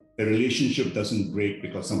A relationship doesn't break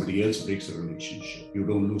because somebody else breaks a relationship. You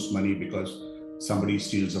don't lose money because somebody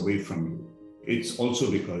steals away from you. It's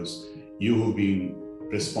also because you have been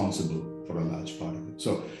responsible for a large part of it.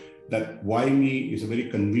 So that why me is a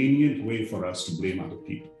very convenient way for us to blame other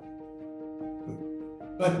people.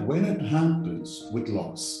 But when it happens with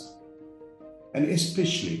loss, and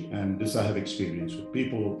especially, and this I have experienced with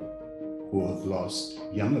people who have lost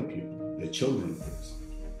younger people, their children, for example,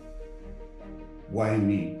 why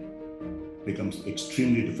me becomes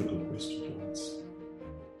extremely difficult question to answer.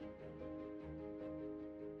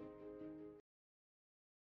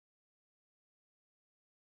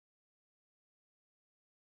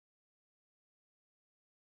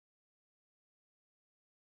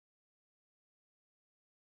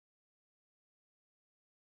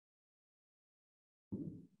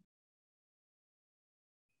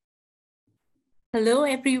 Hello,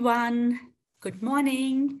 everyone. Good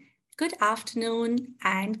morning, good afternoon,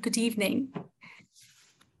 and good evening.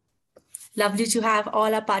 Lovely to have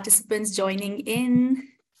all our participants joining in.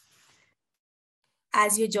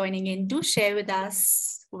 As you're joining in, do share with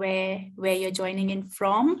us where you're joining in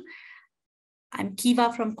from. I'm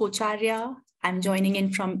Kiva from Kocharya. I'm joining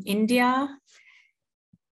in from India.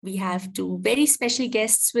 We have two very special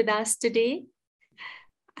guests with us today.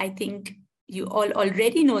 I think you all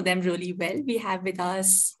already know them really well. We have with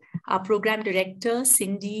us our program director,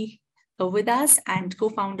 Cindy, with us, and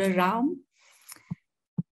co-founder Ram.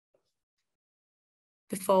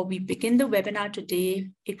 Before we begin the webinar today,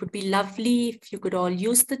 it would be lovely if you could all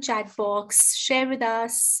use the chat box, share with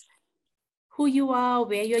us who you are,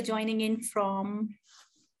 where you're joining in from.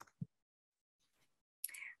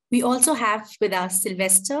 We also have with us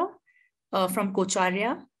Sylvester from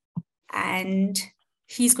Kocharya, and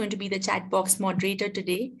he's going to be the chat box moderator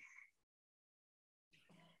today.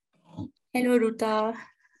 Hello, Ruta.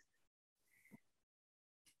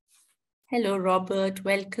 Hello, Robert.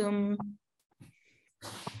 Welcome.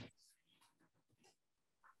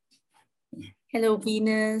 Hello,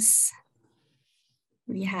 Venus.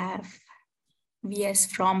 We have VS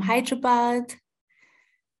from Hyderabad,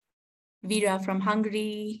 Vera from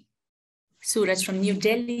Hungary, Suraj from New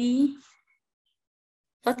Delhi.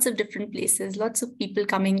 Lots of different places, lots of people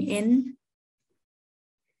coming in.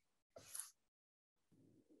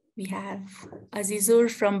 We have Azizur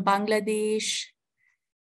from Bangladesh.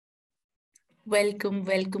 Welcome,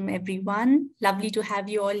 welcome everyone. Lovely to have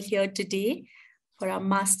you all here today for our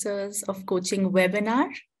Masters of Coaching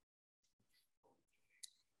webinar.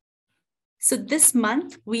 So this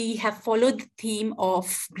month, we have followed the theme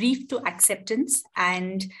of grief to acceptance.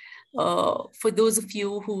 And for those of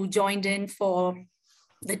you who joined in for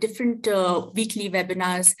the different weekly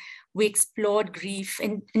webinars, we explored grief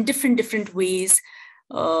in different ways.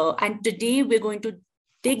 And today we're going to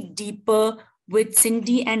dig deeper with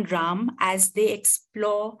Cindy and Ram as they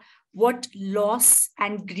explore what loss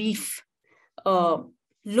and grief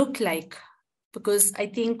look like. Because I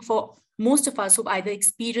think for most of us who've either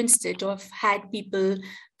experienced it or have had people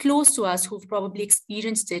close to us who've probably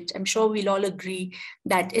experienced it, I'm sure we'll all agree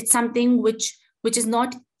that it's something which is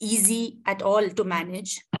not easy at all to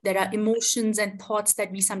manage. There are emotions and thoughts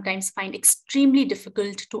that we sometimes find extremely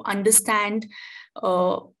difficult to understand,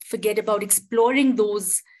 forget about exploring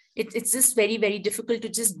those. It's just very, very difficult to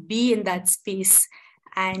just be in that space.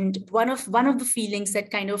 And one of the feelings that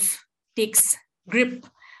kind of takes grip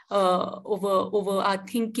over our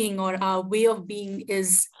thinking or our way of being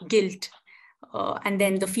is guilt. And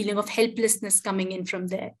then the feeling of helplessness coming in from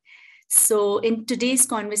there. So in today's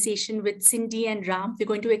conversation with Cindy and Ram, we're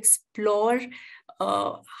going to explore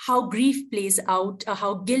how grief plays out,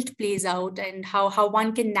 how guilt plays out, and how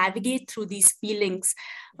one can navigate through these feelings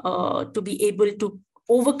to be able to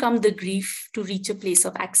overcome the grief to reach a place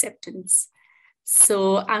of acceptance.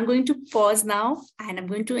 So I'm going to pause now and I'm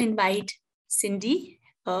going to invite Cindy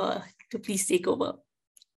to please take over.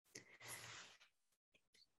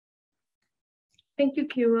 Thank you,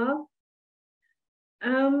 Kiva.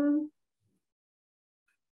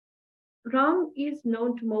 Ram is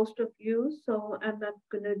known to most of you, so I'm not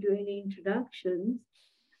going to do any introductions.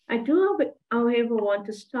 I do, however, want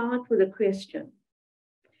to start with a question.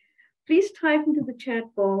 Please type into the chat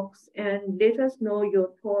box and let us know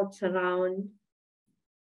your thoughts around,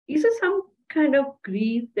 is there some kind of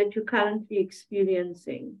grief that you're currently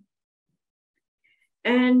experiencing?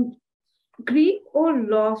 And grief or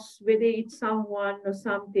loss, whether it's someone or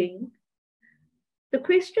something, the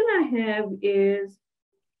question I have is,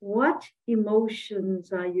 what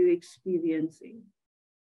emotions are you experiencing?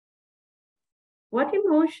 What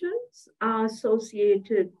emotions are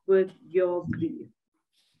associated with your grief?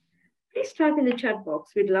 Please type in the chat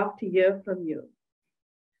box. We'd love to hear from you.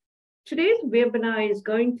 Today's webinar is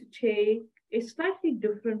going to take a slightly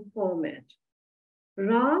different format.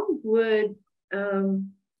 Ram would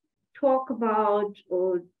talk about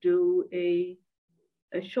or do a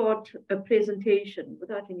short presentation,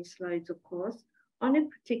 without any slides, of course, on a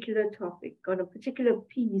particular topic, on a particular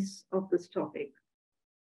piece of this topic.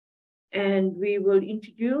 And we will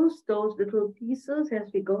introduce those little pieces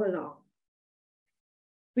as we go along.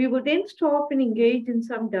 We will then stop and engage in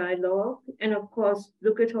some dialogue, and of course,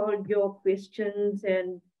 look at all your questions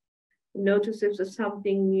and notice if there's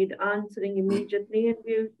something need answering immediately, and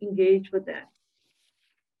we'll engage with that.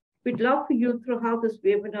 We'd love for you throughout this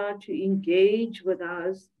webinar to engage with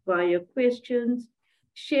us via questions,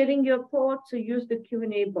 sharing your thoughts, or use the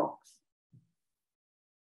Q&A box.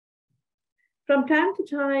 From time to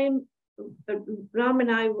time, Ram and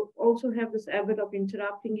I also have this habit of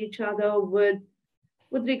interrupting each other with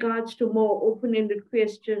regards to more open-ended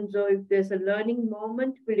questions, or if there's a learning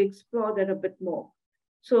moment, we'll explore that a bit more.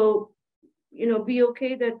 So, be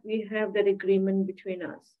okay that we have that agreement between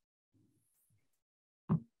us.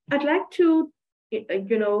 I'd like to,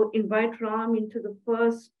 invite Ram into the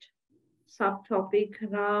first subtopic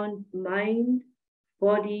around mind,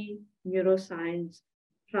 body, neuroscience,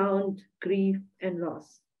 around grief and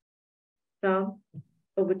loss. Ram,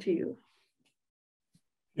 over to you.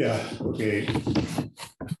 Yeah, okay.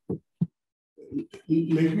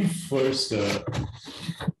 Let me first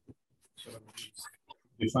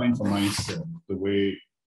define for myself the way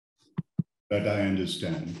that I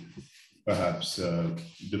understand. Perhaps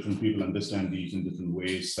different people understand these in different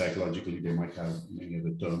ways. Psychologically, they might have many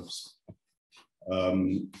other terms.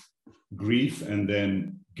 Grief and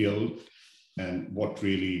then guilt, and what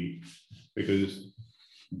really, because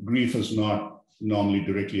grief is not normally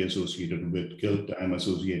directly associated with guilt. I'm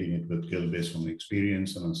associating it with guilt based on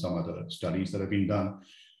experience and on some other studies that have been done,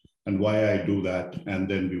 and why I do that. And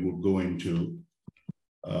then we would go into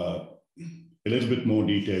a little bit more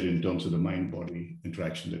detail in terms of the mind-body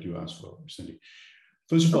interaction that you asked for, Cindy.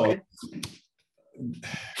 First of all,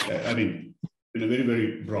 I mean, in a very,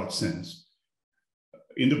 very broad sense,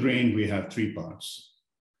 in the brain, we have three parts.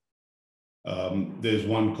 There's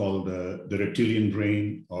one called the reptilian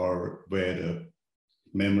brain, or where the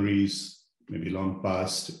memories, maybe long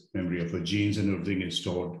past, memory of our genes and everything is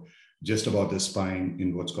stored just above the spine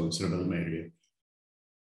in what's called the cerebellum area.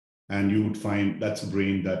 And you would find that's a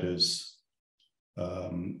brain that is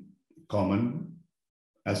common,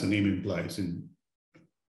 as the name implies, in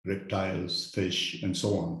reptiles, fish, and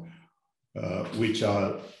so on, which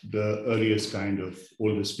are the earliest kind of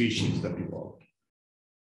older species that evolved.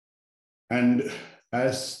 And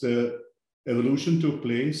as the evolution took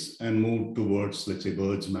place and moved towards, let's say,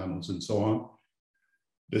 birds, mammals, and so on,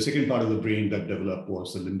 the second part of the brain that developed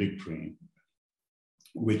was the limbic brain,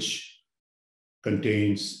 which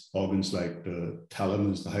contains organs like the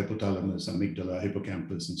thalamus, the hypothalamus, amygdala,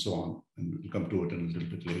 hippocampus, and so on. And we'll come to it in a little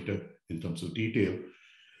bit later in terms of detail.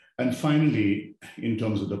 And finally, in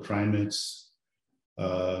terms of the primates,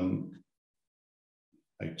 like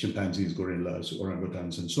chimpanzees, gorillas,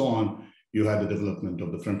 orangutans, and so on, you had the development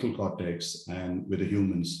of the frontal cortex. And with the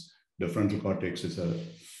humans, the frontal cortex is a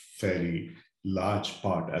fairly large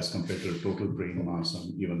part as compared to the total brain mass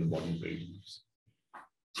and even the body brain mass.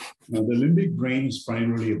 Now, the limbic brain is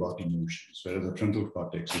primarily about emotions, whereas the frontal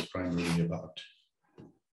cortex is primarily about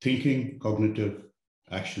thinking, cognitive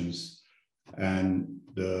actions, and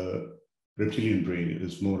the reptilian brain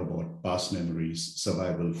is more about past memories,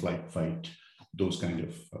 survival, flight, fight, those kind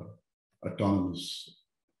of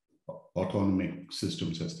autonomic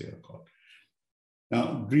systems, as they are called.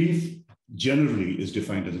 Now, grief generally is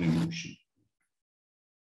defined as an emotion.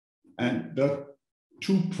 And there are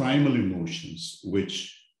two primal emotions,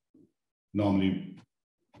 which normally,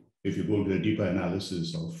 if you go to a deeper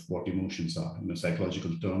analysis of what emotions are in a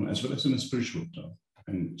psychological term, as well as in a spiritual term,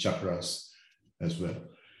 and chakras as well,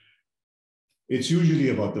 it's usually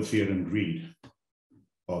about the fear and greed,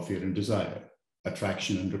 or fear and desire,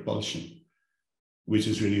 attraction and repulsion, which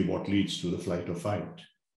is really what leads to the flight or fight.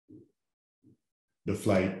 The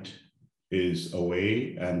flight is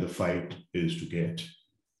away and the fight is to get.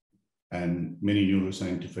 And many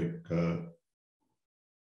neuroscientific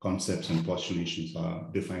concepts and postulations are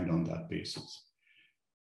defined on that basis.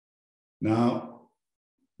 Now,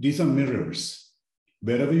 these are mirrors.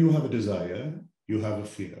 Wherever you have a desire, you have a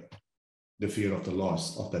fear, the fear of the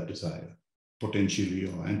loss of that desire, potentially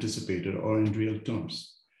or anticipated or in real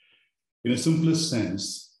terms. In a simplest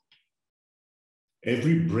sense,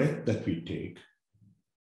 every breath that we take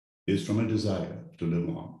is from a desire to live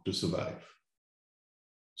on, to survive.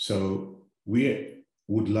 So we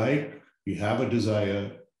have a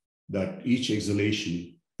desire that each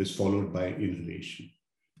exhalation is followed by inhalation.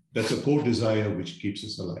 That's a core desire which keeps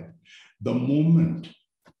us alive. The moment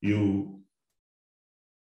you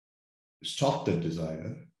stop that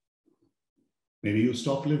desire, maybe you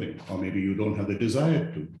stop living, or maybe you don't have the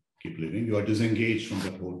desire to keep living. You are disengaged from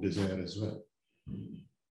that whole desire as well.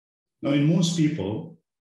 Now, in most people,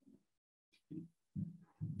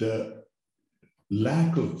 the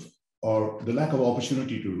lack of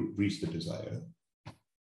opportunity to reach the desire,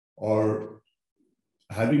 or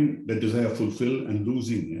having the desire fulfilled and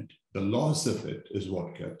losing it, the loss of it is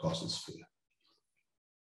what causes fear.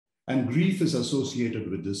 And grief is associated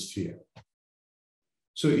with this fear.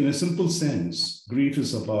 So in a simple sense, grief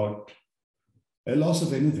is about a loss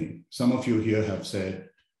of anything. Some of you here have said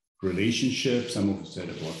relationships, some of you said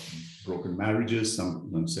about broken marriages,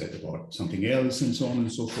 some said about something else, and so on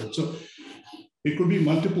and so forth. So it could be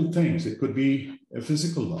multiple things. It could be a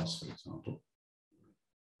physical loss, for example.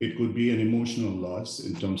 It could be an emotional loss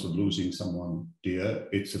in terms of losing someone dear.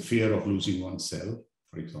 It's a fear of losing oneself,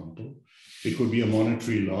 for example. It could be a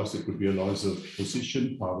monetary loss. It could be a loss of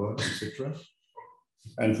position, power, etc.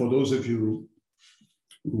 And for those of you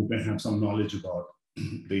who may have some knowledge about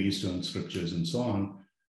the Eastern scriptures and so on,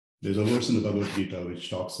 there's a verse in the Bhagavad Gita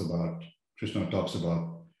which Krishna talks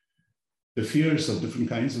about the fears of different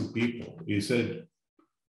kinds of people. He said,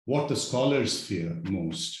 what the scholars fear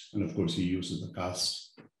most, and of course he uses the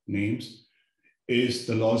caste names, is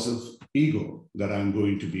the loss of ego, that I'm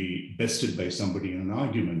going to be bested by somebody in an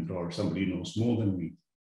argument, or somebody knows more than me.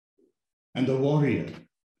 And the warrior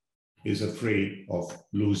is afraid of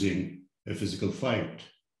losing a physical fight,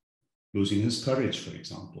 losing his courage, for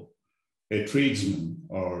example. A tradesman,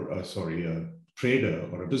 or a trader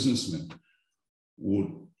or a businessman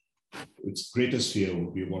its greatest fear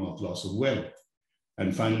would be one of loss of wealth.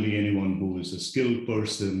 And finally, anyone who is a skilled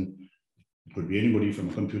person, it could be anybody from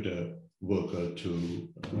a computer worker to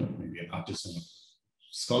maybe an artisan,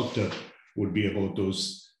 sculptor, would be about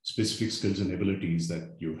those specific skills and abilities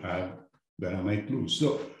that you have that I might lose.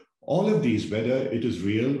 So all of these, whether it is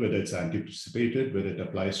real, whether it's anticipated, whether it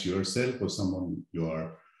applies to yourself or someone you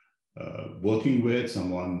are working with,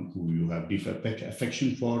 someone who you have deep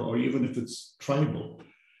affection for, or even if it's tribal,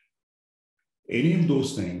 any of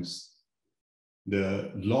those things,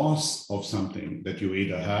 the loss of something that you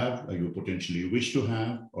either have or you potentially wish to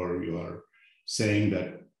have, or you are saying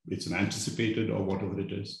that it's an anticipated or whatever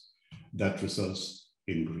it is, that results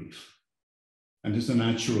in grief. And it's a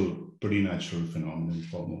pretty natural phenomenon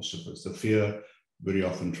for most of us. The fear very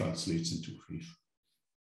often translates into grief.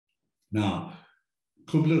 Now,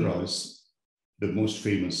 Kubler-Ross, the most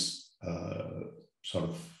famous sort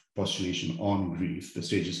of postulation on grief, the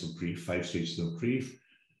stages of grief, 5 stages of grief.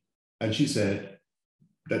 And she said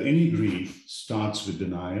that any grief starts with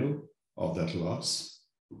denial of that loss.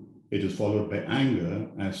 It is followed by anger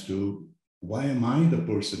as to, why am I the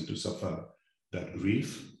person to suffer that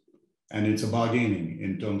grief? And it's a bargaining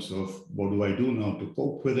in terms of, what do I do now to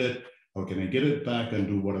cope with it? How can I get it back and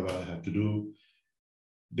do whatever I have to do?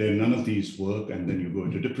 Then none of these work, and then you go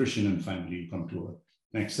into depression, and finally you come to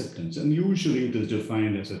an acceptance. And usually it is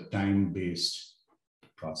defined as a time-based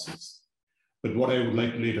process. But what I would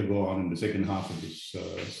like to later go on in the second half of this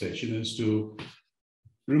session is to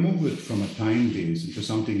remove it from a time base into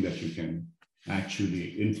something that you can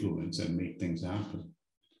actually influence and make things happen.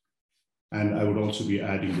 And I would also be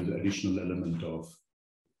adding the additional element of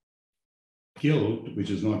guilt, which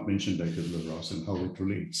is not mentioned by Kubler-Ross, and how it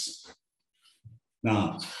relates.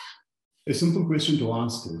 Now, a simple question to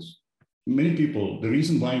ask is, many people, the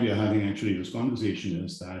reason why we are having actually this conversation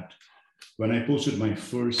is that when I posted my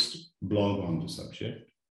first blog on the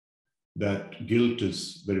subject, that guilt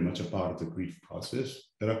is very much a part of the grief process.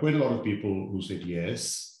 There are quite a lot of people who said,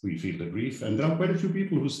 yes, we feel the grief. And there are quite a few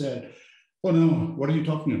people who said, oh no, what are you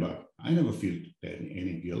talking about? I never feel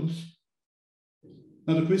any guilt.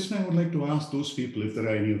 Now, the question I would like to ask those people, if there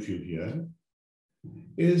are any of you here,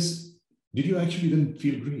 is, did you actually then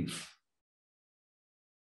feel grief?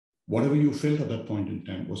 Whatever you felt at that point in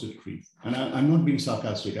time, was it grief? And I'm not being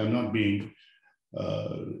sarcastic. I'm not being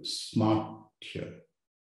smart here.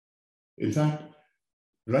 In fact,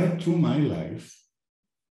 right through my life,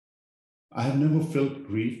 I have never felt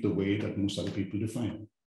grief the way that most other people define it.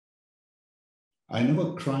 I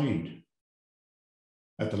never cried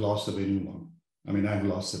at the loss of anyone. I mean, I've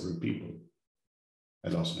lost several people. I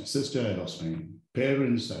lost my sister, I lost my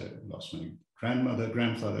parents, I lost my grandmother,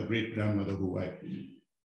 grandfather, great-grandmother, who I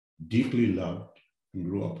deeply loved and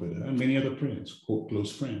grew up with her, and many other friends,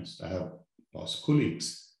 close friends. I have lost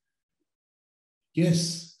colleagues.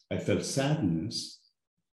 Yes, I felt sadness,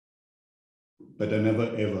 but I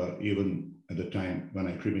never ever, even at the time when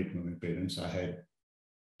I cremated my parents, I had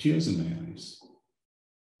tears in my eyes.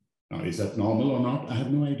 Now, is that normal or not? I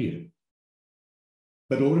have no idea.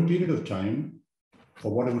 But over a period of time,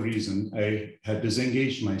 for whatever reason, I had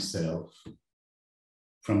disengaged myself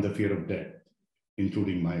from the fear of death,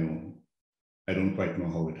 including my own. I don't quite know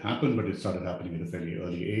how it happened, but it started happening at a fairly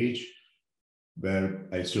early age, where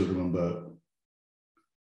I still remember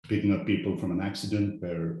picking up people from an accident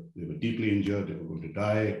where they were deeply injured, they were going to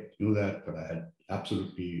die. I knew that, but I had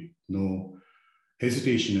absolutely no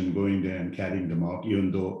hesitation in going there and carrying them out,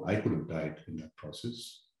 even though I could have died in that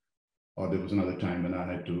process. Or there was another time when I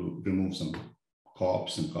had to remove some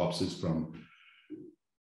corpses from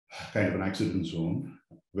kind of an accident zone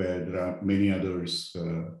where there are many others.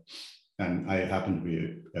 And I happen to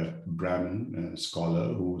be a Brahmin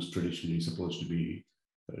scholar who's traditionally supposed to be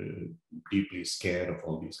deeply scared of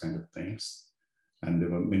all these kind of things. And there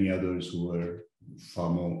were many others who were far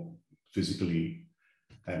more physically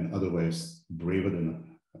and otherwise braver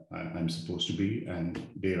than I'm supposed to be. And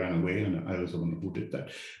they ran away, and I was the one who did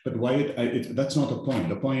that. But why? That's not the point.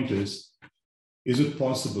 The point is it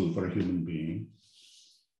possible for a human being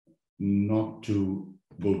not to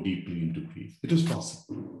go deeply into grief? It is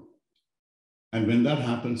possible. And when that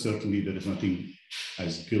happens, certainly there is nothing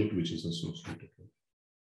as guilt which is associated with it.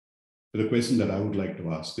 But the question that I would like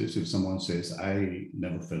to ask is, if someone says, I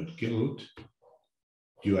never felt guilt,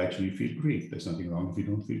 do you actually feel grief? There's nothing wrong if you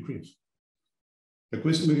don't feel grief. The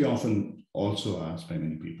question very often also asked by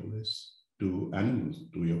many people is, do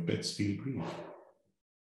your pets feel grief?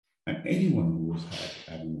 And anyone who has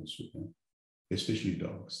had animals with them, especially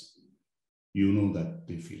dogs, you know that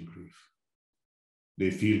they feel grief.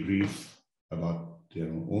 They feel grief about their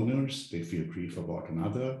own owners, they feel grief about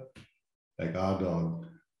another. Like our dog,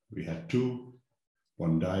 we had two,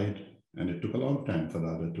 one died, and it took a long time for the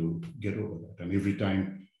other to get over that. And every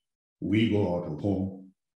time we go out of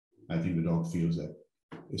home, I think the dog feels that,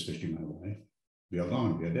 especially my wife, we are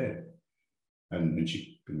gone, we are dead. And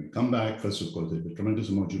when we come back, first of course, there's a tremendous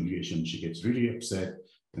amount of jubilation. She gets really upset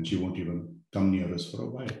and she won't even come near us for a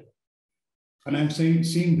while. And I'm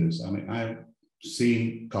seeing this. I mean, I've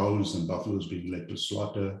seen cows and buffaloes being led to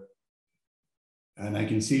slaughter, and I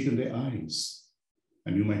can see it in their eyes.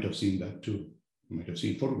 And you might have seen that too. You might have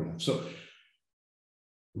seen photographs. So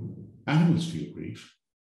animals feel grief.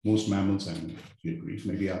 Most mammals feel grief.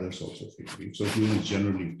 Maybe others also feel grief. So humans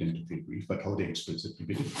generally tend to feel grief, but how they express it will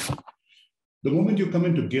be different. The moment you come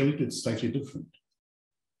into guilt, it's slightly different.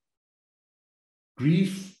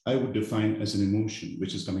 Grief, I would define as an emotion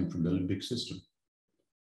which is coming from the limbic system.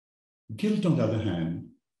 Guilt, on the other hand,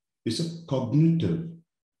 is a cognitive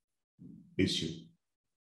issue.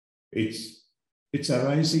 It's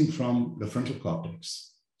arising from the frontal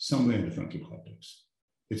cortex, somewhere in the frontal cortex.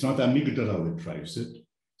 It's not the amygdala that drives it.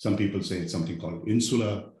 Some people say it's something called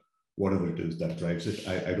insula, whatever it is that drives it.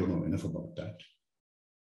 I don't know enough about that.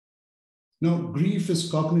 Now, grief is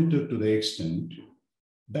cognitive to the extent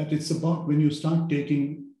that it's about when you start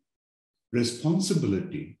taking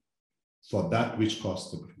responsibility for that which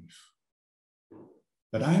caused the grief.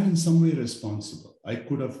 That I'm in some way responsible. I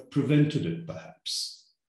could have prevented it perhaps,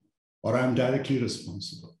 or I'm directly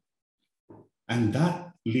responsible. And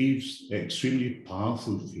that leaves an extremely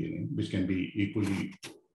powerful feeling, which can be equally,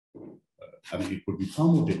 it could be far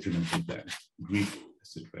more detrimental than grief,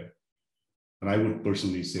 as it were. And I would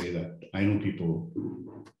personally say that I know people,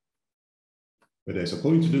 whether it's a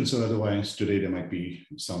coincidence or otherwise, today there might be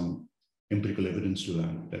some empirical evidence to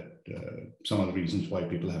that some of the reasons why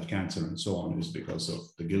people have cancer and so on is because of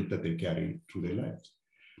the guilt that they carry through their lives.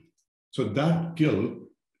 So that guilt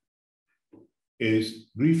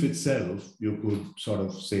is grief itself. You could sort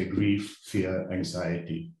of say grief, fear,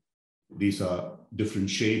 anxiety. These are different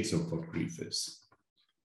shades of what grief is.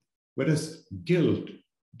 Whereas guilt,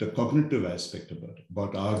 the cognitive aspect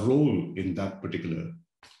about our role in that particular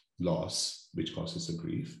loss, which causes a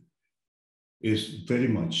grief, is very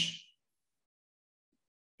much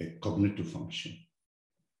a cognitive function.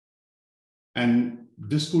 And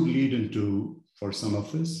this could lead into, for some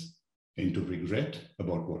of us, into regret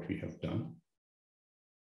about what we have done,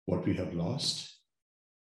 what we have lost,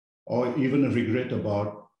 or even a regret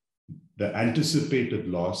about the anticipated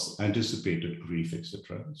loss, anticipated grief,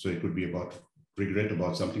 etc. So it could be about regret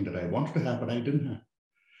about something that I wanted to have, but I didn't have,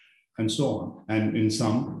 and so on. And in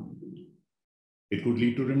some, it could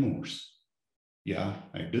lead to remorse. Yeah,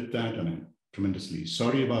 I did that, and I'm tremendously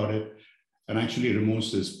sorry about it. And actually,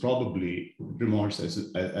 remorse as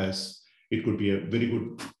it could be a very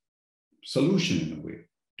good solution in a way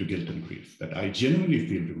to guilt and grief, that I genuinely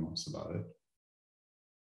feel remorse about it.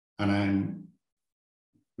 And I'm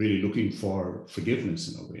really looking for forgiveness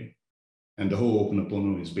in a way. And the whole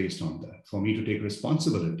Ho'oponopono is based on that. For me to take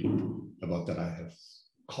responsibility about that I have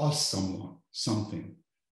caused someone something,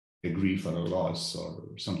 a grief or a loss or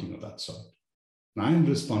something of that sort. And I am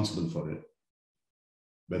responsible for it.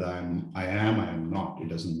 Whether I am not, it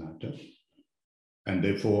doesn't matter. And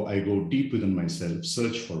therefore I go deep within myself,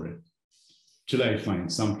 search for it, till I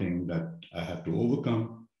find something that I have to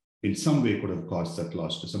overcome. In some way could have caused that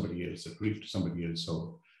loss to somebody else, that grief to somebody else.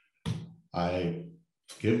 So I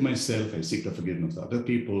forgive myself, I seek the forgiveness of other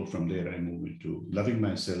people. From there, I move into loving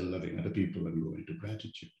myself, loving other people, and go into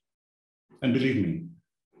gratitude. And believe me,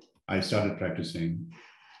 I started practicing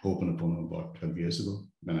Ho'oponopono about 12 years ago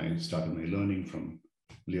when I started my learning from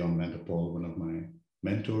Leon Vanderpool, one of my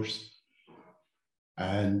mentors.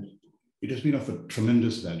 And it has been of a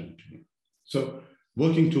tremendous value to me. So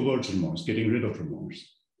working towards remorse, getting rid of remorse,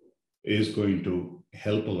 is going to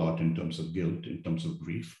help a lot in terms of guilt, in terms of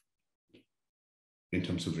grief, in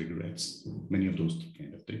terms of regrets, many of those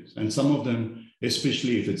kind of things. And some of them,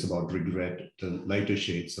 especially if it's about regret, the lighter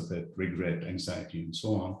shades of it, regret, anxiety, and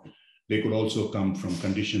so on, they could also come from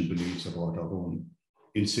conditioned beliefs about our own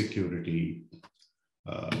insecurity,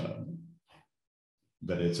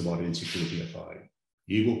 whether it's about insecurity of our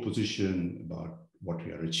ego position, about what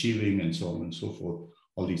we are achieving, and so on and so forth.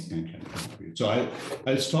 All these things can contribute. So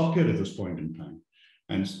I'll stop here at this point in time.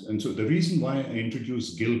 And so the reason why I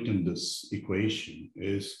introduce guilt in this equation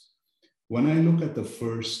is when I look at the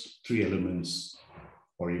first three elements,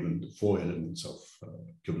 or even the four elements of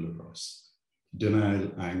Kubler-Ross: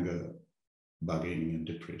 denial, anger, bargaining, and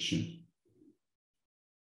depression.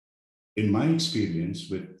 In my experience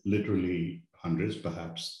with literally hundreds,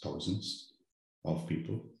 perhaps thousands of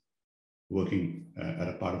people, working at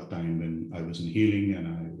a part of time when I was in healing and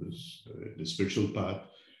I was the spiritual path,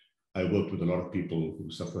 I worked with a lot of people who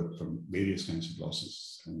suffered from various kinds of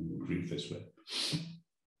losses and grief as well.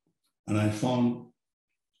 And I found,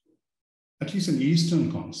 at least an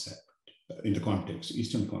Eastern concept, in the context,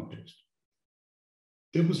 Eastern context,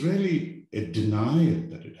 there was really a denial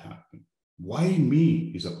that it happened. Why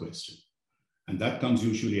me is a question. And that comes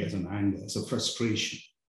usually as an anger, as a frustration.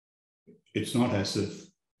 It's not as if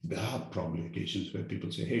there are probably occasions where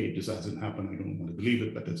people say, hey, this hasn't happened, I don't want to believe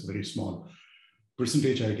it, but it's a very small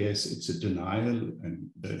percentage, I guess. It's a denial and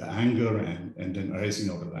the anger, and then arising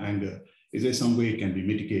out of anger. Is there some way it can be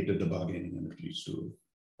mitigated, the bargaining, and it leads to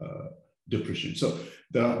depression? So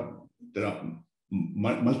there are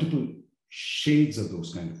multiple shades of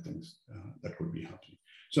those kind of things that could be happening.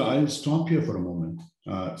 So I'll stop here for a moment.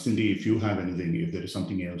 Cindy, if you have anything, if there is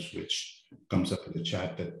something else which comes up in the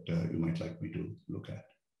chat that you might like me to look at.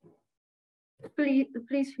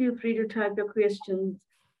 Please feel free to type your questions.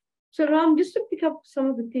 So Ram, just to pick up some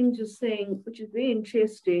of the things you're saying, which is very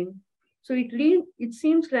interesting. So it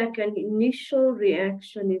seems like an initial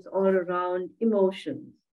reaction is all around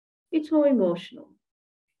emotions. It's more emotional,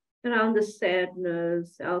 around the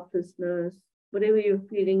sadness, helplessness, whatever you're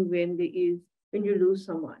feeling when you lose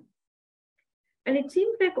someone. And it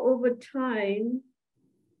seems like over time,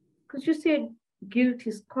 because you said guilt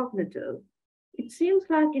is cognitive, it seems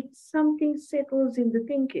like something settles in the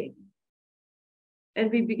thinking. And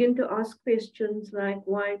we begin to ask questions like,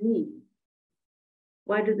 why me?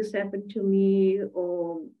 Why did this happen to me?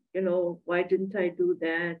 Or, why didn't I do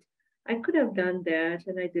that? I could have done that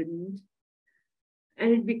and I didn't.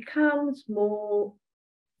 And it becomes more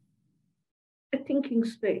a thinking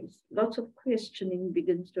space. Lots of questioning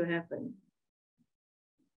begins to happen.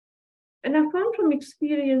 And I found from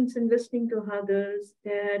experience and listening to others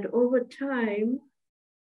that over time,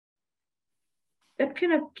 that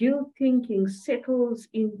kind of guilt thinking settles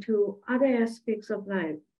into other aspects of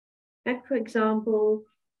life. Like, for example,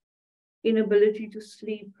 inability to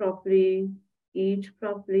sleep properly, eat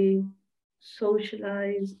properly,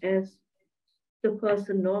 socialize as the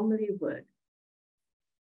person normally would.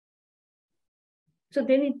 So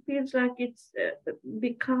then it feels like it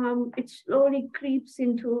slowly creeps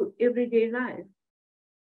into everyday life.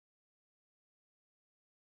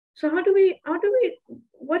 So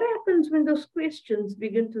what happens when those questions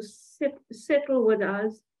begin to settle with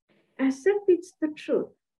us as if it's the truth?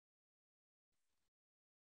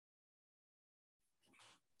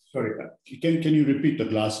 Sorry, can you repeat the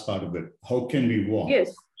last part of it? How can we walk?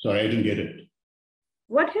 Yes. Sorry, I didn't get it.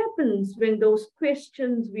 What happens when those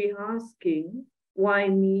questions we're asking, why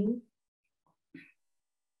me?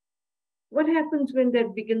 What happens when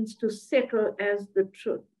that begins to settle as the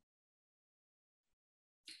truth?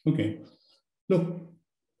 Okay. Look,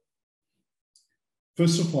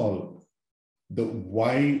 first of all, the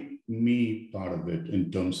why me part of it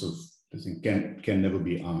in terms of this thing can never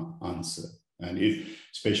be answered. And if,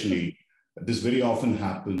 especially This very often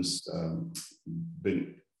happens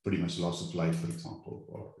when pretty much loss of life, for example,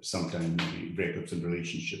 or sometimes maybe breakups in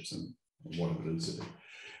relationships and whatever else it is.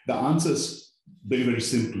 The answer is very, very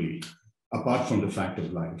simply, apart from the fact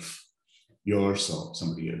of life, yours or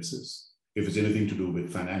somebody else's. If it's anything to do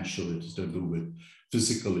with financial, it's to do with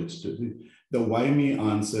physical, it's to do, the why me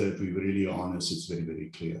answer, if we were really honest, it's very, very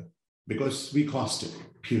clear. Because we caused it,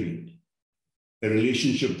 period. A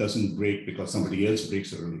relationship doesn't break because somebody else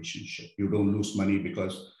breaks a relationship. You don't lose money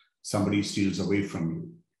because somebody steals away from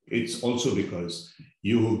you. It's also because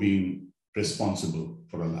you have been responsible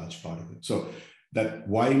for a large part of it. So that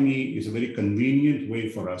why me is a very convenient way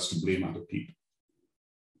for us to blame other people.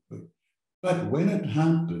 But when it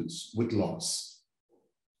happens with loss,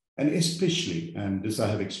 and especially, and this I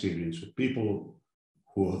have experienced with people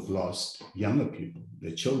who have lost younger people,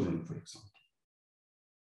 their children, for example,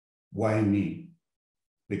 why me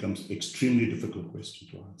becomes extremely difficult question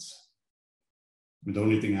to answer. The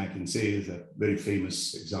only thing I can say is that very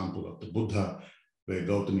famous example of the Buddha, where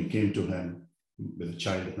Gautami came to him with a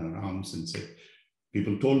child in her arms and said,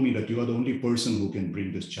 people told me that you are the only person who can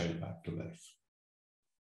bring this child back to life.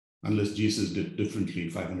 Unless Jesus did differently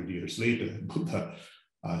 500 years later, Buddha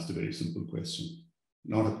asked a very simple question.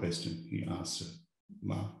 Not a question, he asked her,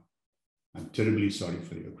 Ma, I'm terribly sorry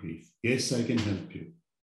for your grief. Yes, I can help you.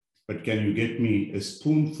 But can you get me a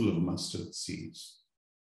spoonful of mustard seeds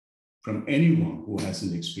from anyone who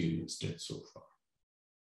hasn't experienced death so far?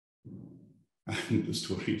 And the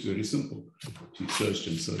story is very simple. She searched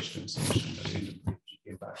and searched and searched, and at the end of the day, she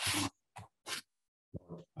came back to me.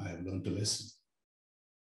 I have learned a lesson.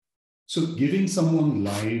 So giving someone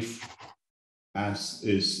life, as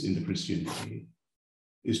is in the Christian faith,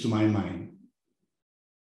 is to my mind,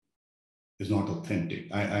 is not authentic.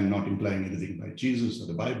 I'm not implying anything by Jesus or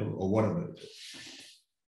the Bible or whatever it is.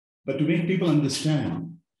 But to make people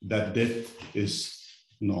understand that death is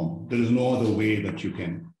normal. There is no other way that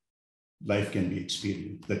life can be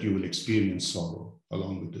experienced, that you will experience sorrow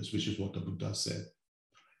along with this, which is what the Buddha said,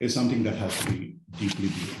 is something that has to be deeply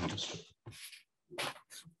understood.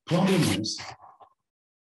 Problem is,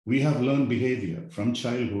 we have learned behavior from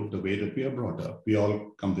childhood, the way that we are brought up. We all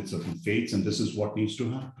come with certain faiths, and this is what needs to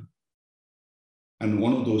happen. And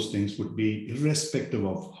one of those things would be irrespective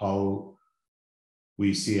of how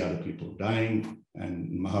we see other people dying.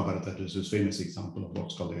 And in Mahabharata, there's this famous example of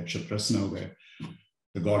what's called the Yakshaprasna, where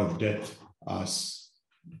the god of death asks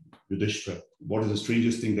Yudhishthira, what is the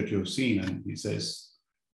strangest thing that you have seen? And he says,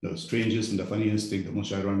 the strangest and the funniest thing, the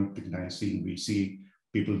most ironic thing that I've seen, we see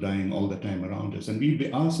people dying all the time around us. And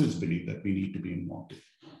we ourselves believe that we need to be immortal.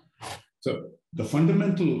 So the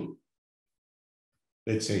fundamental,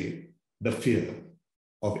 let's say, the fear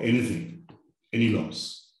of anything, any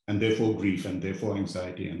loss, and therefore grief, and therefore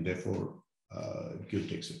anxiety, and therefore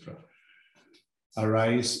guilt, etc.,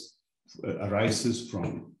 arises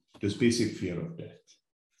from this basic fear of death.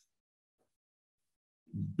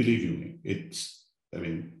 Believe you me,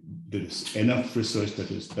 there is enough research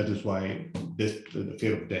that is why the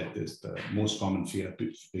fear of death is the most common fear.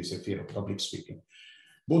 They say fear of public speaking.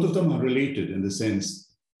 Both of them are related in the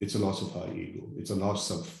sense it's a loss of our ego. It's a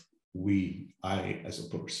loss of I as a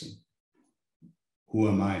person. Who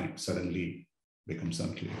am I suddenly becomes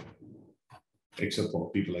unclear. Except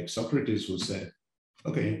for people like Socrates, who said,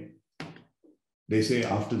 okay, they say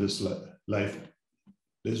after this life,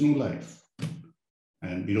 there's no life.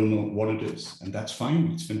 And we don't know what it is. And that's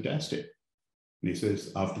fine, it's fantastic. And he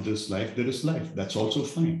says, after this life, there is life. That's also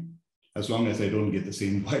fine, as long as I don't get the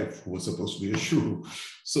same wife who was supposed to be a shrew.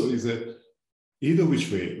 So he said, either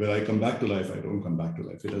which way, when I come back to life, I don't come back to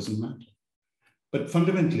life, it doesn't matter. But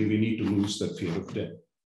fundamentally, we need to lose that fear of death.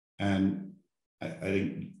 And I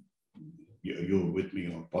think you're with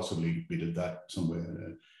me, or possibly we did that somewhere.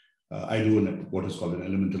 I do what is called an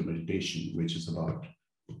elemental meditation, which is about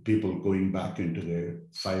people going back into their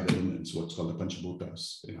 5 elements, what's called the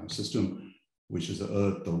Panchabhutas in our system, which is the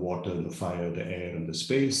earth, the water, the fire, the air, and the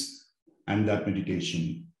space. And that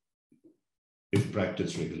meditation, if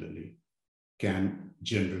practiced regularly, can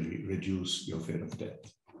generally reduce your fear of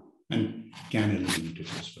death and can eliminate it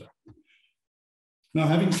as well. Now,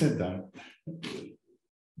 having said that,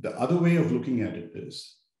 the other way of looking at it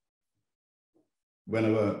is,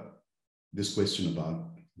 whenever this question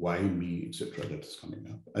about why me, etc., that is coming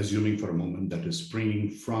up, assuming for a moment that is springing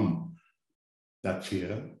from that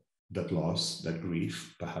fear, that loss, that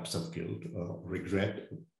grief, perhaps of guilt, regret,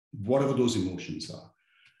 whatever those emotions are.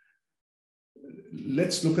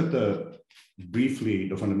 Let's look at briefly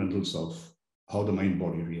the fundamentals of how the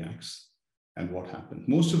mind-body reacts and what happened.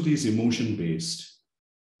 Most of these emotion-based,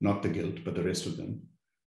 not the guilt, but the rest of them,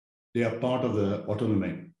 they are part of the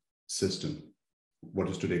autonomic system, what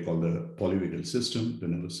is today called the polyvagal system, the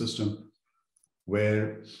nervous system,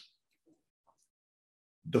 where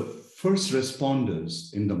the first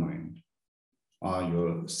responders in the mind are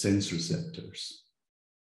your sense receptors,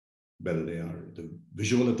 whether they are the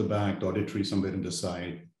visual at the back, the auditory somewhere in the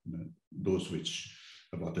side, those which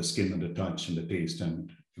about the skin and the touch and the taste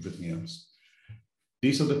and everything else.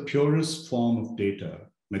 These are the purest form of data,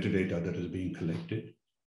 metadata that is being collected.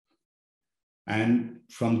 And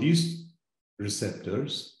from these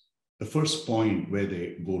receptors, the first point where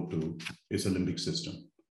they go to is the limbic system,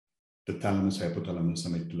 the thalamus, hypothalamus,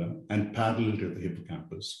 amygdala, and parallel to the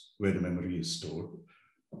hippocampus, where the memory is stored,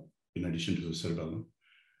 in addition to the cerebellum.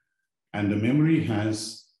 And the memory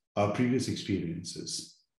has our previous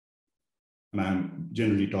experiences. And I'm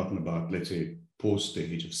generally talking about, let's say, post the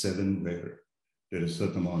age of 7, where there is a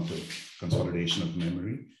certain amount of consolidation of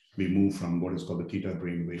memory. We move from what is called the theta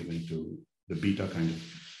brainwave into the beta kind of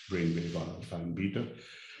brainwave, alpha and beta,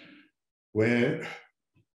 where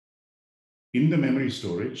in the memory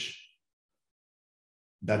storage,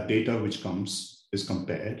 that data which comes is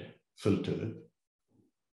compared, filtered,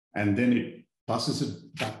 and then it passes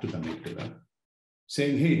it back to the amygdala,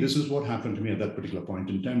 saying, hey, this is what happened to me at that particular point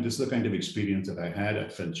in time. This is the kind of experience that I had. I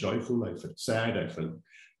felt joyful, I felt sad, I felt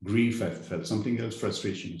grief, I felt something else,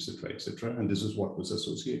 frustration, etc., and this is what was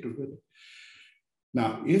associated with it.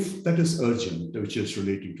 Now, if that is urgent, which is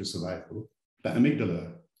relating to survival, the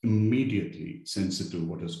amygdala immediately sends it to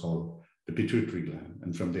what is called the pituitary gland,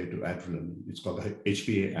 and from there to adrenaline. It's called the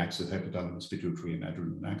HPA axis, hypothalamus, pituitary, and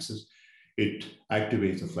adrenaline axis. It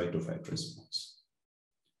activates a flight or fight response.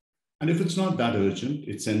 And if it's not that urgent,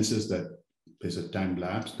 it senses that there's a time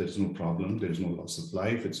lapse, there's no problem, there's no loss of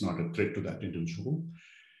life, it's not a threat to that individual.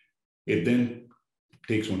 It then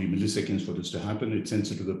takes only milliseconds for this to happen. It sends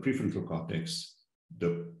it to the prefrontal cortex,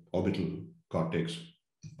 the orbital cortex,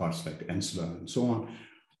 parts like insula and so on,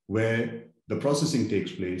 where the processing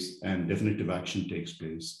takes place and definitive action takes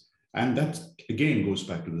place. And that again goes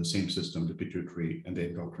back to the same system, the pituitary and the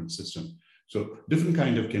endocrine system. So different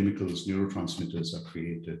kind of chemicals, neurotransmitters are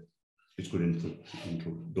created. It could include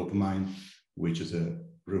dopamine, which is a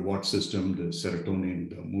reward system, the serotonin,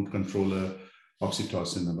 the mood controller,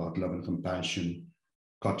 oxytocin about love and compassion,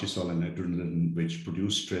 cortisol and adrenaline, which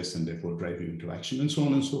produce stress and therefore drive you into action, and so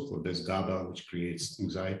on and so forth. There's GABA, which creates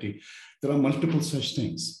anxiety. There are multiple such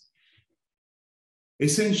things.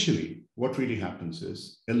 Essentially, what really happens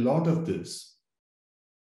is a lot of this,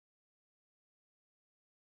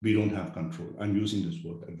 we don't have control. I'm using this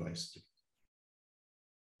word advisedly.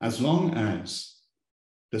 As long as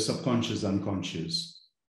the subconscious, unconscious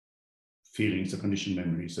feelings, the conditioned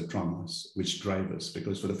memories, the traumas, which drive us,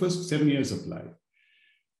 because for the first 7 years of life,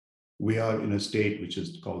 we are in a state which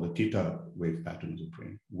is called the theta wave pattern of the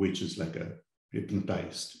brain, which is like a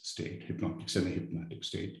hypnotized state, hypnotic, semi-hypnotic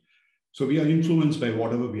state. So we are influenced by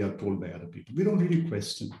whatever we are told by other people. We don't really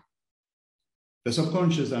question. The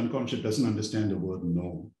subconscious, the unconscious doesn't understand the word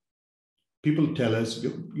no. People tell us,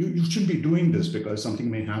 you shouldn't be doing this because something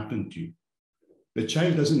may happen to you. The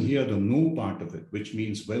child doesn't hear the no part of it, which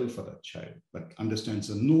means well for that child, but understands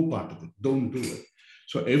the no part of it, don't do it.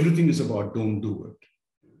 So everything is about don't do it.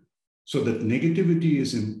 So that negativity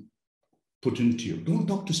is put into you. Don't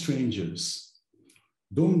talk to strangers.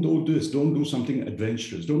 Don't do this, don't do something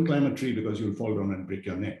adventurous. Don't climb a tree because you'll fall down and break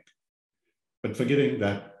your neck. But forgetting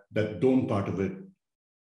that don't part of it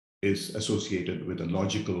is associated with a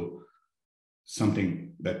logical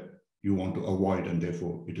something that you want to avoid, and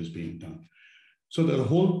therefore it is being done. So the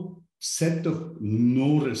whole set of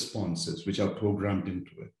no responses which are programmed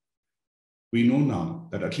into it, we know now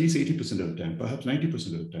that at least 80% of the time, perhaps 90%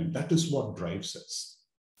 of the time, that is what drives us.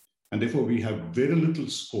 And therefore we have very little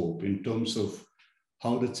scope in terms of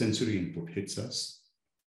how that sensory input hits us.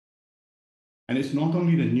 And it's not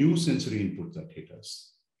only the new sensory input that hit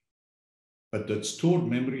us, but the stored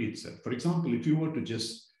memory itself. For example, if you were to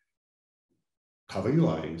just cover your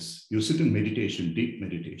eyes, you sit in meditation, deep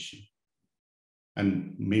meditation,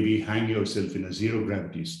 and maybe hang yourself in a zero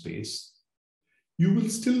gravity space, you will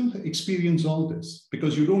still experience all this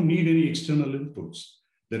because you don't need any external inputs.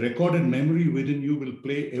 The recorded memory within you will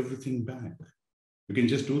play everything back. You can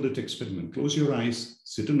just do that experiment. Close your eyes,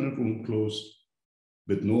 sit in a room closed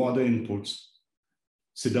with no other inputs,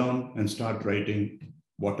 sit down and start writing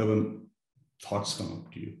whatever thoughts come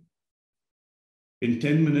up to you. In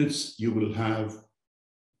 10 minutes, you will have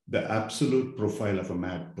the absolute profile of a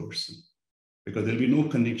mad person because there'll be no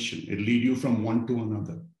connection. It'll lead you from one to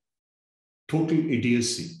another. Total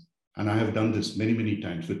idiocy. And I have done this many, many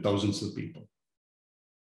times with thousands of people.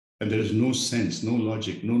 And there is no sense, no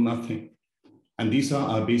logic, no nothing. And these are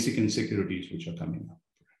our basic insecurities which are coming up.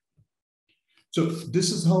 So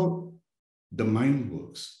this is how the mind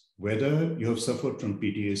works. Whether you have suffered from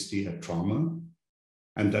PTSD, a trauma,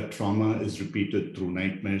 and that trauma is repeated through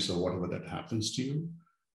nightmares or whatever that happens to you,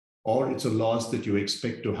 or it's a loss that you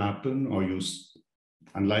expect to happen, or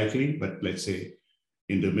unlikely, but let's say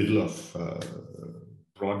in the middle of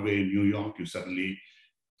Broadway in New York, you suddenly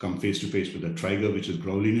come face to face with a tiger which is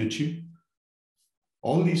growling at you.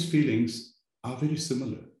 All these feelings are very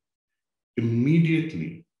similar.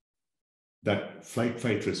 Immediately, that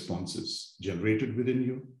flight-fight response is generated within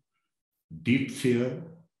you. Deep fear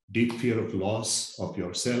of loss of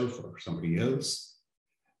yourself or somebody else,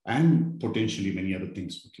 and potentially many other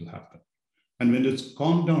things which will happen. And when it's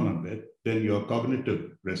calmed down a bit, then your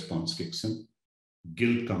cognitive response kicks in.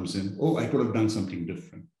 Guilt comes in. Oh, I could have done something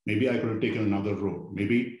different. Maybe I could have taken another road.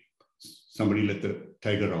 Maybe somebody let the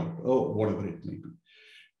tiger out. Oh, whatever it may be.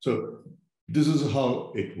 So this is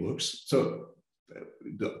how it works. So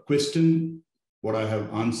the question, what I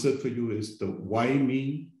have answered for you is the why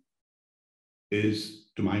me is,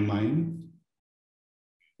 to my mind,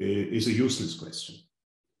 is a useless question.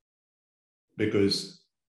 Because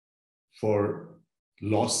for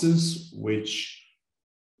losses, which,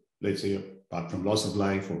 let's say, apart from loss of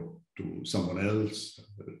life or to someone else,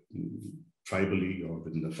 tribally or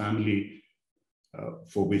within the family,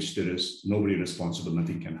 for which there is nobody responsible,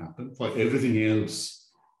 nothing can happen. For everything else,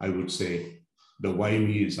 I would say the why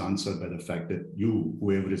me is answered by the fact that you,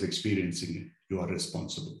 whoever is experiencing it, you are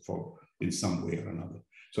responsible for in some way or another.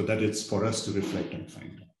 So that it's for us to reflect and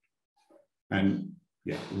find out. And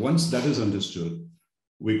yeah, once that is understood,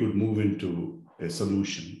 we could move into a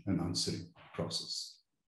solution and answering process.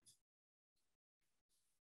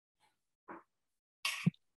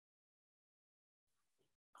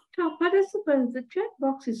 So participants, the chat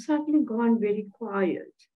box is suddenly gone very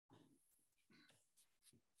quiet.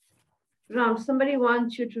 Ram, somebody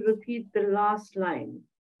wants you to repeat the last line.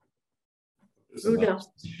 Ruda.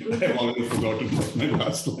 I've already forgotten what my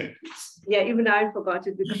last line is. Yeah, even I forgot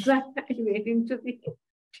it because I went into the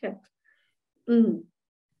chat.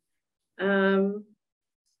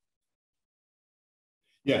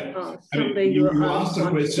 Yeah, I mean, you asked the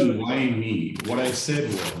question, why me? What I said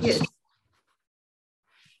was, yes.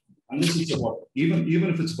 Unless it's about, even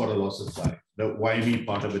if it's about a loss of life, the why me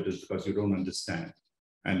part of it is because you don't understand,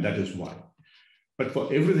 and that is why. But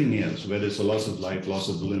for everything else, whether it's a loss of life, loss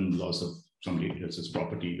of limb, loss of somebody else's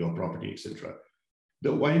property, your property, etc.,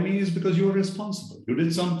 the why me is because you are responsible. You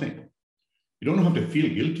did something. You don't have to feel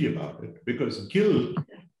guilty about it, because guilt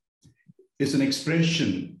is an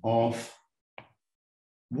expression of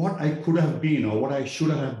what I could have been or what I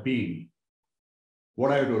should have been,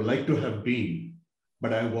 what I would like to have been,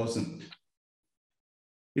 but I wasn't.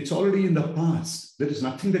 It's already in the past. There is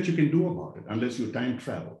nothing that you can do about it unless you time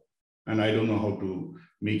travel. And I don't know how to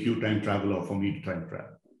make you time travel or for me to time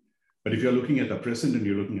travel. But if you're looking at the present and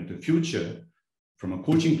you're looking at the future, from a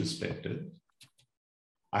coaching perspective,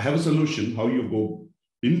 I have a solution, how you go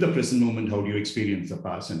in the present moment, how do you experience the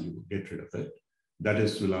past and you get rid of it. That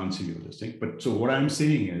will answer your listing. But so what I'm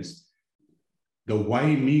saying is, the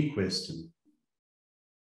why me question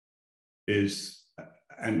is,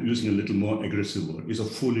 and using a little more aggressive word, is a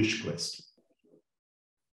foolish question.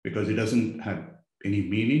 Because it doesn't have any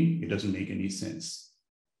meaning, it doesn't make any sense.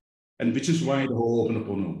 And which is why the whole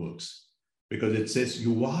Ho'oponopono works. Because it says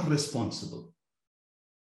you are responsible.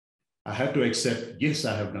 I have to accept, yes,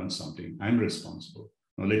 I have done something, I'm responsible.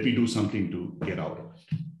 Now let me do something to get out of it.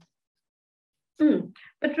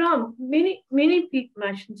 But Ram, many people,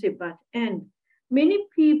 I shouldn't say but, and many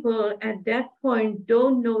people at that point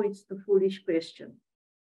don't know it's the foolish question.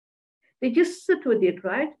 They just sit with it,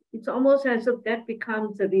 right? It's almost as if that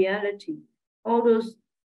becomes a reality. All those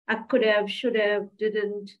I could have, should have,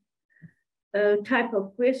 didn't type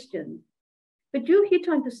of questions. But you hit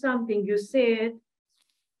onto something. You said,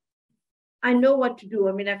 I know what to do.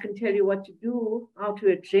 I mean, I can tell you what to do, how to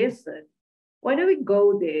address it. Why don't we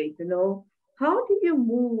go there, you know? How do you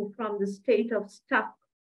move from the state of stuck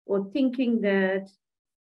or thinking that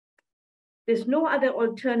there's no other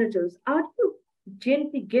alternatives? How do you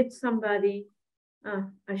gently get somebody,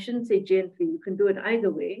 I shouldn't say gently, you can do it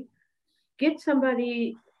either way, get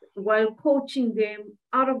somebody while coaching them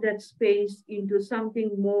out of that space into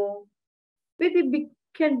something more, where they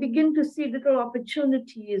can begin to see little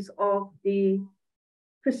opportunities of the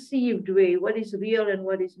perceived way, what is real and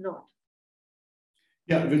what is not.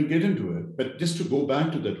 Yeah, we'll get into it. But just to go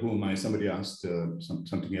back to that, who am I? Somebody asked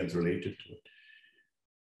something else related to it.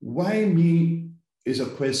 Why me is a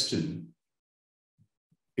question.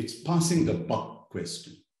 It's passing the buck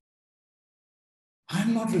question.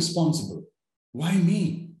 I'm not responsible. Why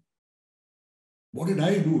me? What did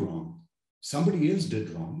I do wrong? somebody else did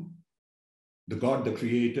wrong. The God, the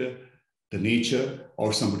creator, the nature,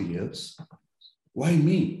 or somebody else. Why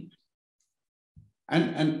me?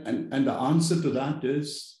 And the answer to that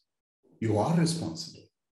is you are responsible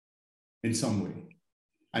in some way,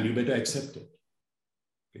 and you better accept it.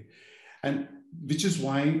 Okay? And which is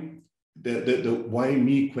why the why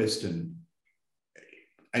me question,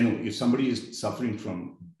 I know if somebody is suffering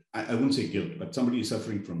from, I wouldn't say guilt, but somebody is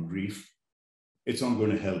suffering from grief, it's not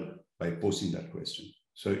going to help by posing that question.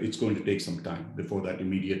 So it's going to take some time before that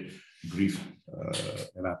immediate grief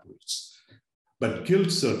evaporates. But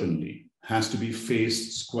guilt certainly has to be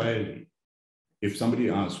faced squarely. If somebody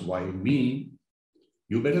asks, why me?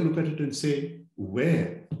 You better look at it and say,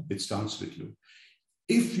 where it starts with you.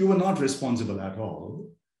 If you are not responsible at all,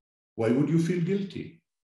 why would you feel guilty?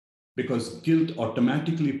 Because guilt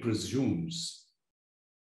automatically presumes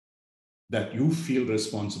that you feel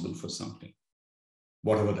responsible for something,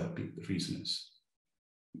 whatever that be, the reason is.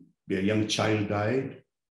 A young child died.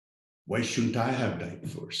 Why shouldn't I have died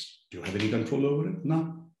first? Do you have any control over it?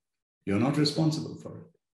 No. You're not responsible for it.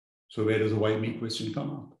 So where does the why me question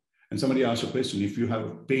come up? And somebody asked a question, if you have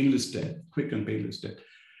a painless death, quick and painless death,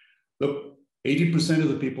 look, 80% of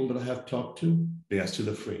the people that I have talked to, they are still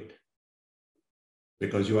afraid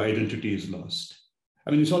because your identity is lost.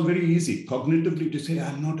 I mean, it's all very easy cognitively to say,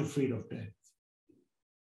 I'm not afraid of death.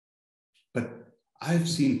 But I've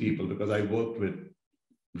seen people, because I worked with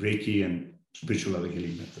Reiki and spiritual other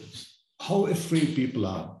healing methods, how afraid people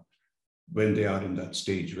are when they are in that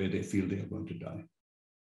stage where they feel they are going to die,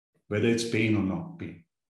 whether it's pain or not pain.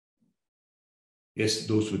 Yes,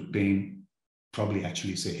 those with pain probably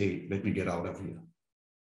actually say, hey, let me get out of here.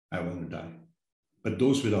 I want to die. But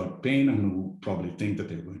those without pain and who probably think that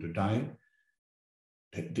they're going to die,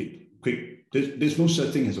 there's no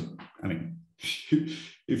such thing as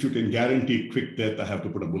if you can guarantee quick death, I have to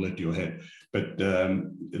put a bullet to your head. But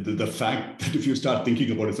the fact that if you start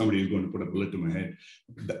thinking about it, somebody is going to put a bullet to my head,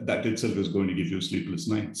 that itself is going to give you sleepless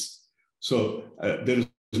nights. So there is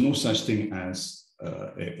no such thing as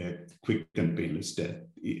a quick and painless death.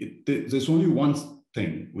 There's only one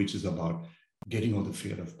thing, which is about getting over the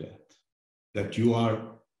fear of death, that you are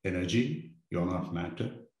energy, you're not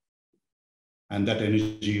matter, and that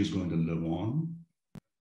energy is going to live on.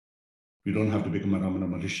 You don't have to become a Ramana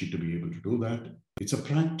Maharishi to be able to do that. It's a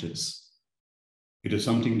practice. It is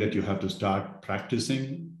something that you have to start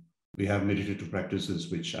practicing. We have meditative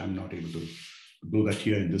practices, which I'm not able to do that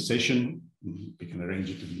here in this session. We can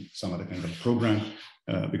arrange it in some other kind of program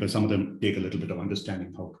because some of them take a little bit of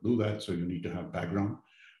understanding how to do that. So you need to have background.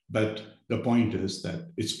 But the point is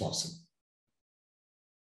that it's possible.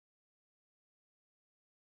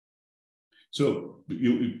 So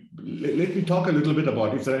let me talk a little bit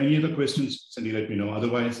about, if there are any other questions, Sandy, let me know.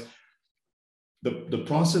 Otherwise, the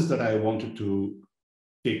process that I wanted to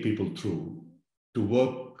take people through to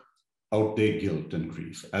work out their guilt and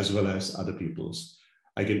grief, as well as other people's,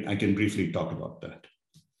 I can briefly talk about that.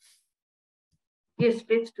 Yes,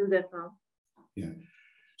 let's do that now. Yeah.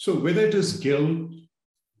 So whether it is guilt,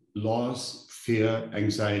 loss, fear,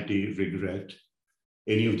 anxiety, regret,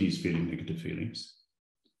 any of these negative feelings,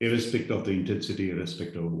 irrespective of the intensity,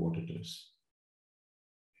 irrespective of what it is.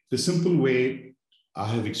 The simple way I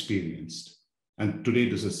have experienced, and today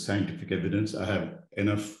this is scientific evidence, I have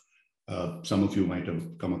enough, some of you might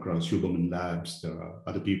have come across Huberman Labs, there are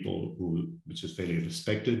other people which is fairly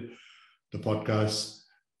respected, the podcasts,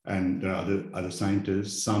 and there are other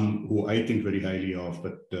scientists, some who I think very highly of,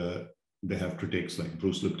 but they have critics like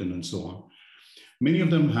Bruce Lipton and so on. Many of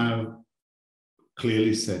them have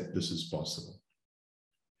clearly said this is possible.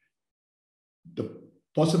 The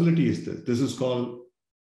possibility is this is called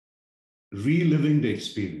reliving the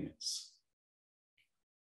experience,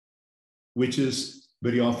 which is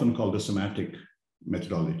very often called the somatic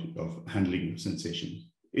methodology of handling your sensation.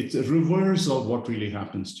 It's a reverse of what really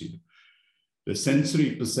happens to you. The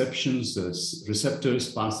sensory perceptions, the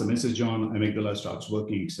receptors pass the message on, amygdala starts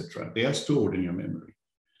working, etc. They are stored in your memory.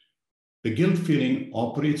 The guilt feeling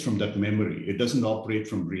operates from that memory. It doesn't operate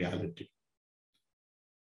from reality.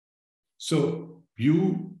 So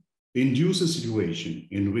you induce a situation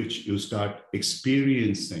in which you start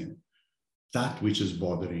experiencing that which is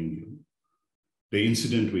bothering you. The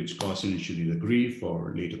incident which caused initially the grief,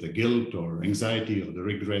 or later the guilt or anxiety or the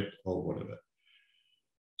regret or whatever.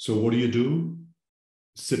 So what do?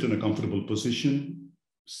 Sit in a comfortable position,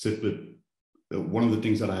 sit with, one of the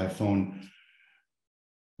things that I have found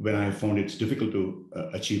when I found it's difficult to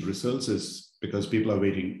achieve results is because people are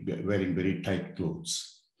wearing very tight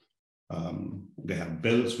clothes. They have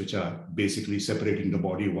belts which are basically separating the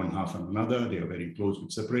body one half from another. They are wearing clothes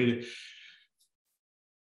which separate it.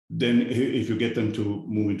 Then if you get them to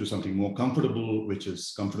move into something more comfortable, which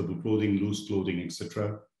is comfortable clothing, loose clothing,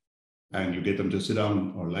 etc., and you get them to sit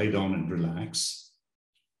down or lie down and relax,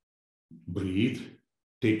 breathe,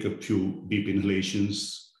 take a few deep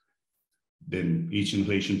inhalations, then each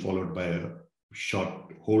inhalation followed by a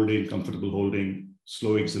short holding, comfortable holding,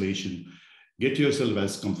 slow exhalation. Get yourself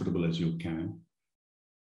as comfortable as you can.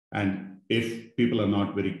 And if people are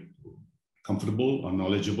not very comfortable or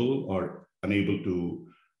knowledgeable or unable to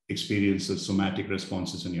experience the somatic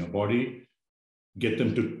responses in your body, get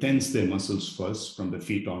them to tense their muscles first from the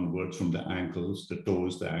feet onwards, from the ankles, the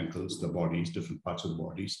toes, the ankles, the bodies, different parts of the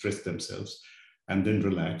body, stress themselves, and then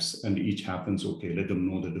relax. And each happens, okay, let them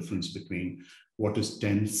know the difference between what is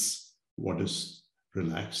tense, what is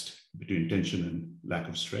relaxed, between tension and lack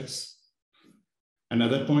of stress. And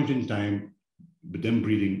at that point in time, with them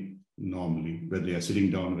breathing normally, whether they are sitting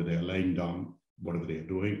down, whether they are lying down, whatever they are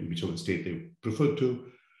doing, whichever state they prefer to,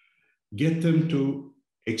 get them to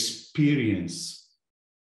experience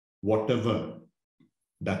whatever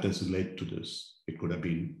that has led to this. It could have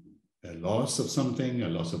been a loss of something, a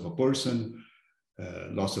loss of a person, a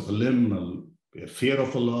loss of a limb, a fear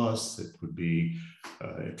of a loss. It could be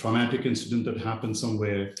a traumatic incident that happened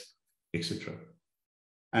somewhere, etc.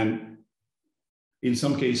 And in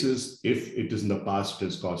some cases, if it is in the past, it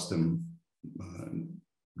has caused them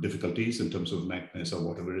difficulties in terms of madness or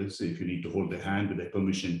whatever it is. If you need to hold their hand with their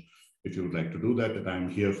permission, if you would like to do that, that I'm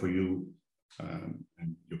here for you,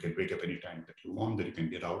 and you can wake up anytime that you want, that you can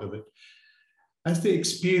get out of it. As they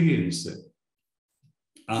experience it,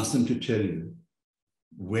 ask them to tell you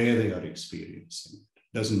where they are experiencing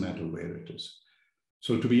it. Doesn't matter where it is.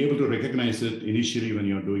 So to be able to recognize it initially when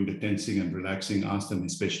you're doing the tensing and relaxing, ask them,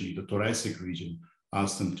 especially the thoracic region,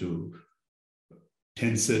 ask them to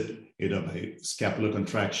tense it either by scapular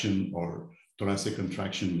contraction or thoracic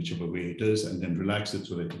contraction, whichever way it is, and then relax it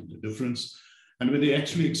so they know the difference. And when they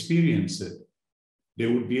actually experience it, they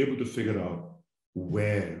would be able to figure out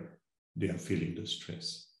where they are feeling the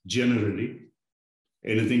stress. Generally,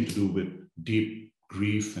 anything to do with deep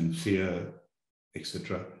grief and fear,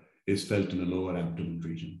 etc., is felt in the lower abdomen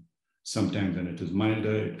region. Sometimes when it is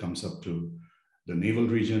milder, it comes up to the navel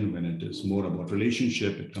region. When it is more about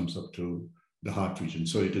relationship, it comes up to the heart region.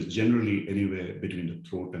 So it is generally anywhere between the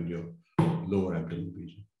throat and your lower abdomen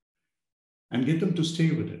region. And get them to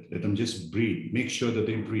stay with it. Let them just breathe. Make sure that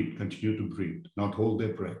they breathe, continue to breathe, not hold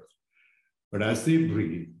their breath. But as they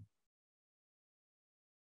breathe,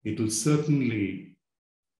 it will certainly,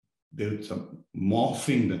 there's some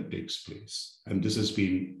morphing that takes place. And this has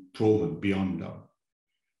been proven beyond doubt,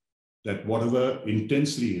 that whatever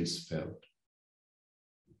intensely is felt,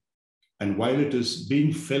 and while it is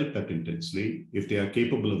being felt that intensely, if they are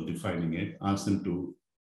capable of defining it, ask them to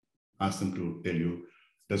tell you,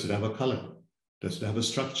 does it have a color? Does it have a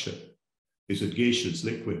structure? Is it gaseous,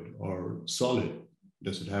 liquid, or solid?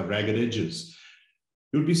 Does it have ragged edges?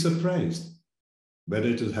 You'd be surprised. Whether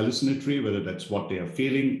it is hallucinatory, whether that's what they are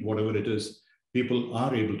feeling, whatever it is, people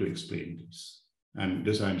are able to explain this. And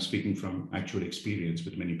this I'm speaking from actual experience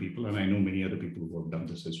with many people, and I know many other people who have done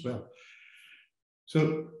this as well.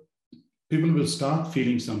 So people will start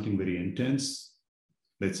feeling something very intense.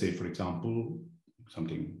 Let's say, for example,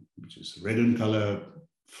 something which is red in color,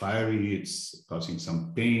 fiery, it's causing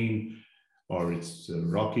some pain, or it's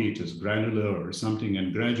rocky, it is granular or something,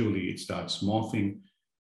 and gradually it starts morphing.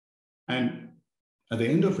 And at the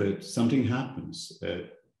end of it, something happens,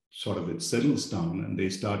 sort of it settles down, and they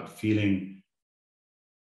start feeling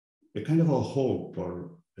a kind of a hope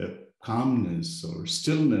or a calmness or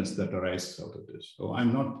stillness that arises out of this. So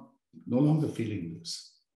I'm no longer feeling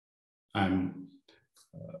this. I'm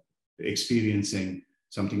experiencing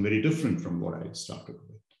something very different from what I started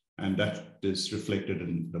with. And that is reflected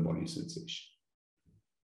in the body sensation.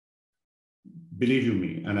 Believe you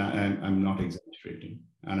me, and I'm not exaggerating,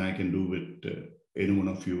 and I can do with any one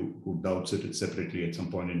of you who doubts it separately at some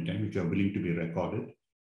point in time, if you're willing to be recorded,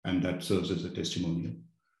 and that serves as a testimonial,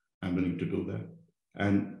 I'm willing to do that.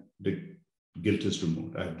 And the guilt is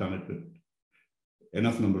removed. I've done it with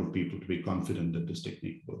enough number of people to be confident that this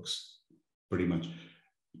technique works pretty much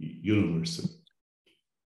universal.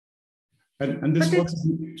 And this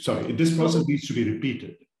process needs to be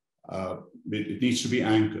repeated. It needs to be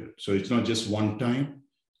anchored. So it's not just one time.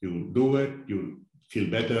 You do it, you feel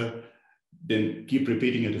better, then keep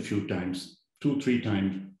repeating it a few times, 2, 3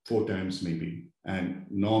 times, 4 times maybe. And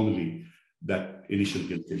normally that initial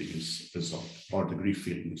guilt feeling is resolved, or the grief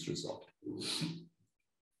feeling is resolved.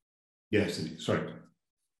 Yes, sorry.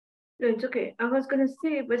 No, it's okay. I was going to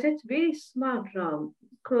say, but it's very smart, Ram,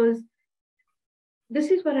 because this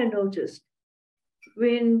is what I noticed.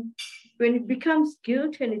 When when it becomes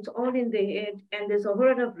guilt and it's all in the head and there's a whole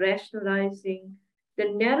lot of rationalizing, the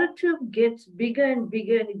narrative gets bigger and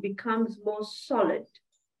bigger and it becomes more solid.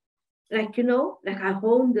 Like, you know, like I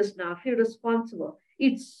own this now, I feel responsible.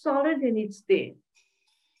 It's solid and it's there.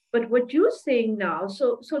 But what you're saying now,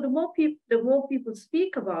 so the more people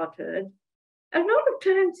speak about it, a lot of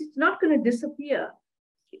times it's not going to disappear.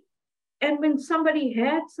 And when somebody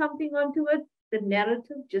adds something onto it, the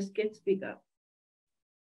narrative just gets bigger.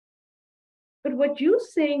 But what you're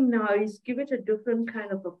saying now is give it a different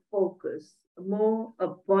kind of a focus, more a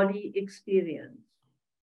body experience.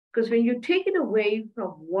 Because when you take it away from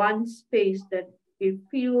one space that it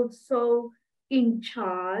feels so in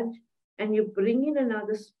charge, and you bring in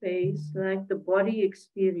another space like the body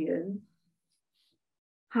experience,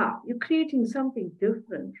 you're creating something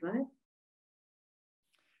different, right?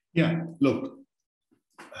 Yeah, look,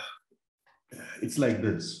 it's like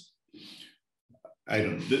this.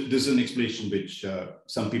 This is an explanation which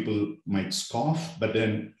some people might scoff, but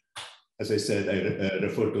then, as I said, I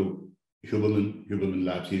refer to Huberman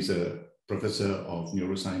Labs. He's a professor of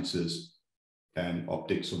neurosciences and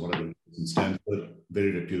optics or whatever in Stanford,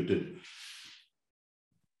 very reputed.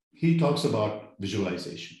 He talks about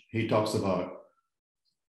visualization. He talks about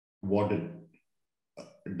what it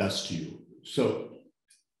does to you. So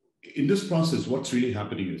in this process, what's really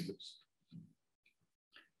happening is this.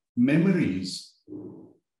 Memories,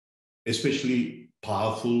 especially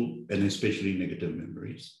powerful and especially negative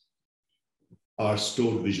memories, are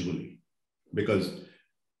stored visually, because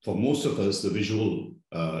for most of us, the visual,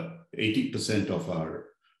 80% of our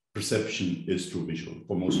perception is through visual,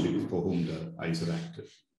 for most people for whom the eyes are active.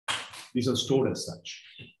 These are stored as such.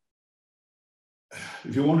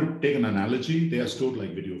 If you want to take an analogy, they are stored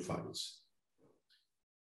like video files.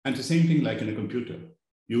 And the same thing like in a computer.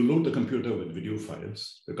 You load the computer with video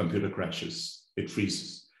files, the computer crashes, it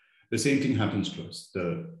freezes. The same thing happens to us.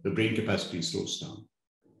 The brain capacity slows down.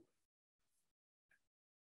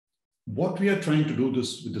 What we are trying to do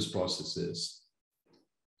with this process is,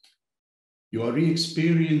 you are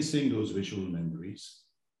re-experiencing those visual memories,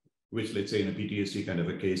 which, let's say in a PTSD kind of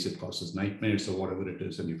a case, it causes nightmares or whatever it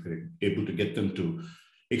is, and if you're able to get them to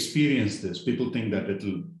experience this, people think that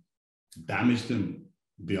it'll damage them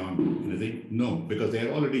beyond anything. No, because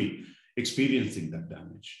they're already experiencing that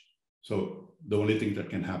damage. So the only thing that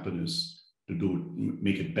can happen is to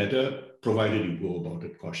make it better, provided you go about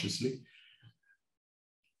it cautiously.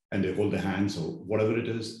 And they hold their hands or whatever it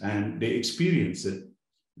is, and they experience it.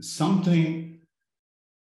 Something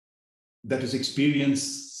that is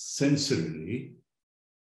experienced sensorily,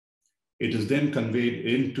 it is then conveyed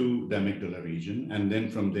into the amygdala region, and then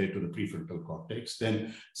from there to the prefrontal cortex.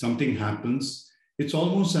 Then something happens. It's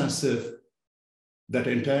almost as if that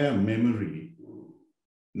entire memory,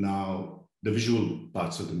 now the visual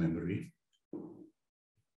parts of the memory,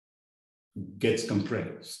 gets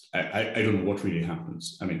compressed. I don't know what really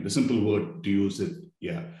happens. I mean, the simple word to use it,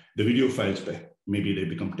 yeah, the video files, maybe they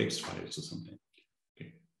become text files or something.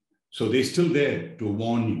 Okay. So they're still there to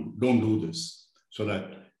warn you, don't do this, so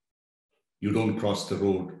that you don't cross the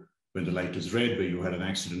road when the light is red, where you had an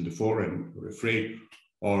accident before and you're afraid,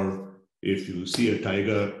 or if you see a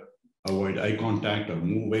tiger, avoid eye contact or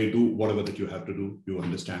move away, do whatever that you have to do. You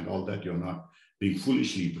understand all that. You're not being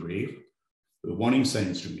foolishly brave. The warning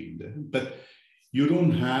signs remain there, but you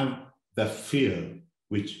don't have the fear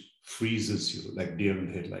which freezes you like deer in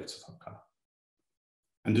the headlights of a car.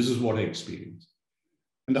 And this is what I experienced.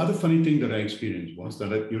 And the other funny thing that I experienced was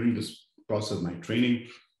that during this process of my training,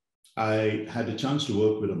 I had a chance to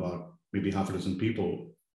work with about maybe half a dozen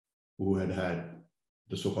people who had had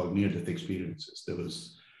the so-called near-death experiences. There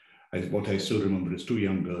was, what I still remember is two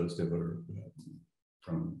young girls. They were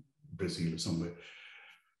from Brazil or somewhere.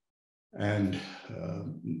 And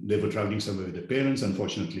they were traveling somewhere with their parents.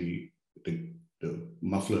 Unfortunately, the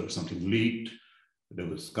muffler or something leaked. There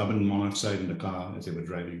was carbon monoxide in the car as they were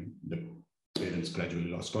driving. The parents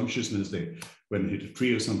gradually lost consciousness. They went and hit a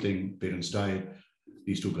tree or something. Parents died.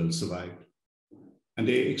 These two girls survived. And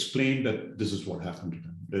they explained that this is what happened to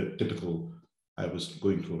them. The typical, I was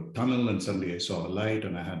going through a tunnel and suddenly I saw a light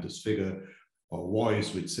and I had this figure or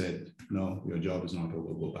voice which said, no, your job is not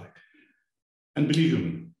over, go back. And believe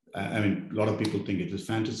me, I mean, a lot of people think it is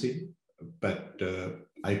fantasy, but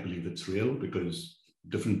I believe it's real because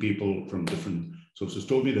different people from different sources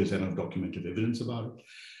told me there's enough documented evidence about it.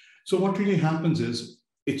 So what really happens is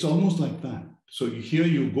it's almost like that. So here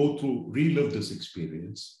you go through, relive this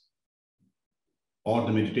experience, or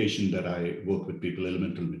the meditation that I work with people,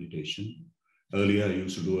 elemental meditation. Earlier, I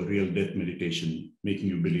used to do a real death meditation, making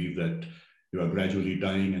you believe that you are gradually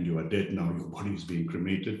dying and you are dead. Now your body is being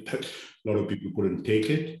cremated. A lot of people couldn't take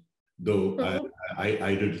it. though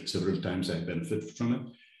I did it several times, I benefited from it.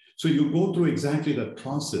 So you go through exactly the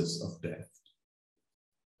process of death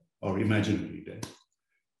or imaginary death.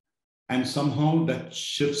 And somehow that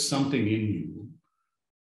shifts something in you.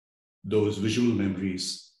 Those visual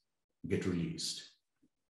memories get released.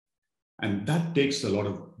 And that takes a lot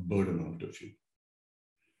of burden out of you.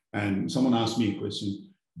 And someone asked me a question,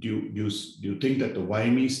 do you think that the why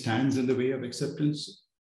me stands in the way of acceptance?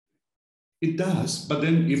 It does, but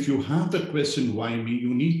then if you have the question, why me,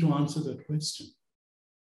 you need to answer that question.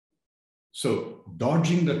 So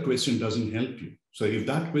dodging that question doesn't help you. So if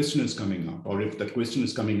that question is coming up, or if that question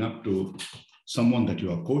is coming up to someone that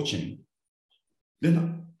you are coaching,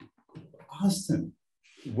 then ask them,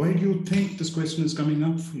 why do you think this question is coming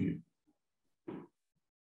up for you?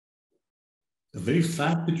 The very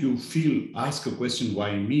fact that you ask a question,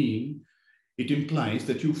 why me, it implies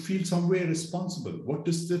that you feel somewhere responsible. What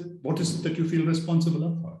is it that you feel responsible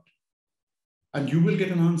about? And you will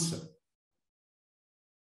get an answer.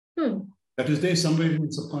 That is there somewhere in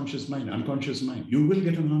your subconscious mind, unconscious mind. You will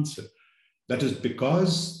get an answer. That is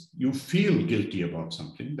because you feel guilty about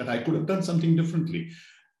something, that I could have done something differently.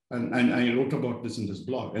 And I wrote about this in this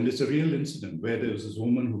blog. And it's a real incident where there was this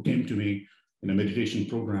woman who came to me in a meditation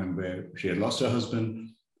program where she had lost her husband.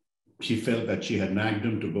 She felt that she had nagged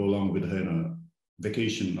him to go along with her in a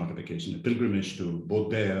vacation, not a vacation, a pilgrimage to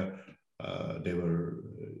both there. They were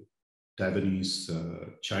Taiwanese,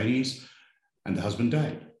 Chinese, and the husband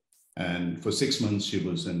died. And for 6 months, she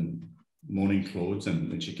was in mourning clothes. And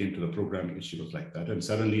when she came to the program, she was like that. And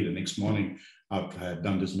suddenly the next morning, after I had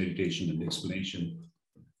done this meditation and explanation,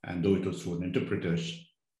 and though it was through an interpreter,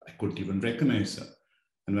 I couldn't even recognize her.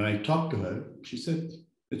 And when I talked to her, she said,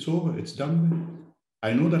 it's over, it's done with.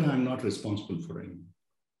 I know that I'm not responsible for anything.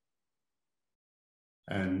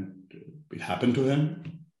 And it happened to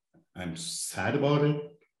him. I'm sad about it.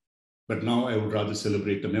 But now I would rather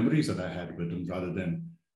celebrate the memories that I had with him rather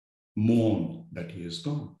than mourn that he is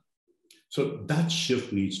gone. So that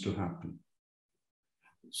shift needs to happen.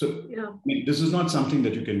 So yeah. I mean, this is not something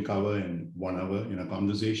that you can cover in 1 hour in a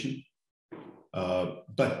conversation.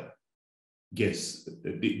 But yes,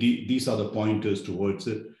 these are the pointers towards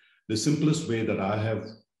it. The simplest way that I have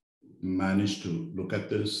managed to look at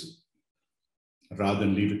this, rather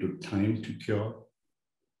than leave it to time to cure,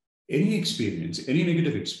 any experience, any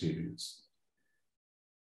negative experience,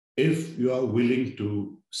 if you are willing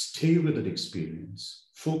to stay with that experience,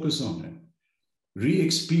 focus on it,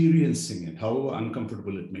 re-experiencing it, however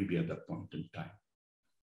uncomfortable it may be at that point in time,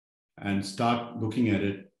 and start looking at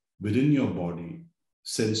it within your body,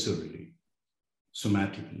 sensorily,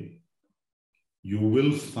 somatically, you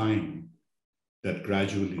will find that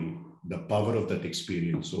gradually the power of that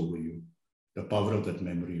experience over you, the power of that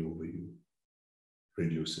memory over you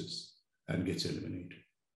reduces and gets eliminated.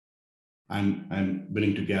 I'm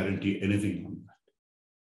willing to guarantee anything on that.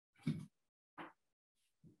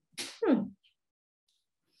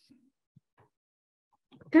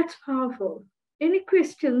 That's powerful. Any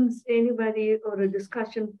questions, anybody, or a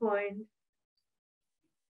discussion point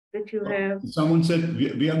that you have? Someone said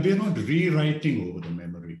we are not rewriting over the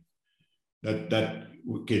memory. That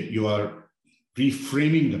okay, you are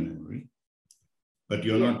reframing the memory, but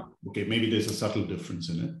you're not, okay, maybe there's a subtle difference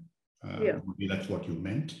in it. Maybe that's what you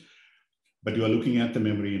meant. But you are looking at the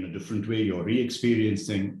memory in a different way. You're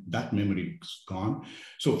re-experiencing that memory is gone.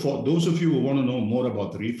 So for those of you who want to know more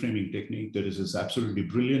about the reframing technique, there is this absolutely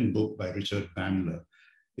brilliant book by Richard Bandler.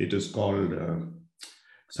 It is called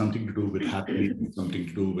something to do with happiness, something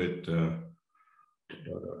to do with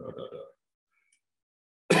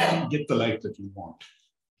get the life that you want.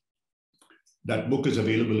 That book is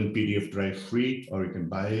available in PDF drive free, or you can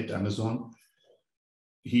buy it, Amazon.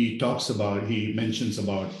 He mentions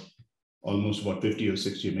about almost about 50 or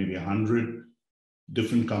 60, maybe 100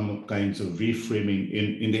 different kinds of reframing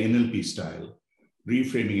in the NLP style,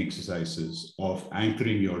 reframing exercises of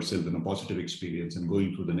anchoring yourself in a positive experience and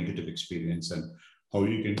going through the negative experience and how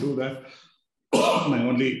you can do that. My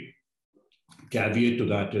only caveat to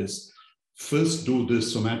that is first do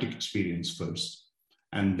this somatic experience first,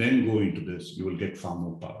 and then go into this, you will get far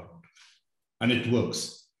more power. And it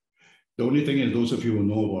works. The only thing is, those of you who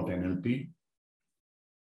know about NLP,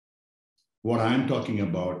 what I'm talking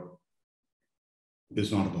about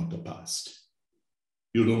is not about the past.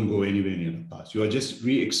 You don't go anywhere near the past. You are just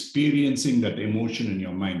re-experiencing that emotion in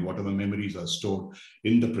your mind, whatever memories are stored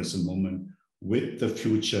in the present moment, with the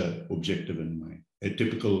future objective in mind. A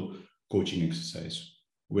typical coaching exercise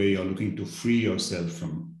where you're looking to free yourself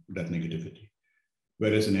from that negativity.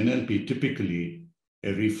 Whereas in NLP, typically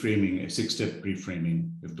a reframing, a 6-step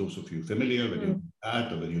reframing, if those of you are familiar, whether you do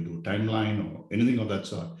that or whether you do timeline or anything of that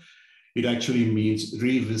sort, It actually means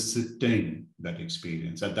revisiting that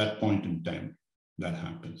experience. At that point in time, that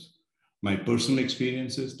happens. My personal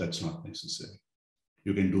experiences, that's not necessary.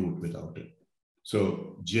 You can do it without it.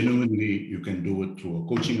 So genuinely, you can do it through a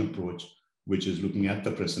coaching approach, which is looking at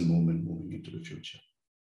the present moment, moving into the future.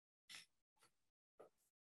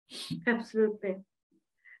 Absolutely.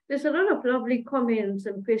 There's a lot of lovely comments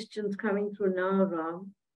and questions coming through now,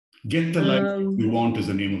 Ram. Get the life you want is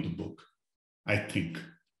the name of the book, I think.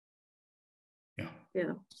 Yeah.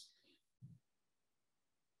 Yeah.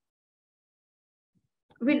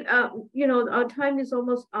 Our time is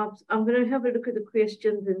almost up. I'm going to have a look at the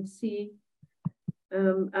questions and see.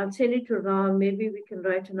 I'll send it to Ram. Maybe we can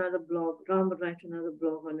write another blog. Ram will write another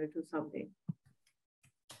blog on it or something.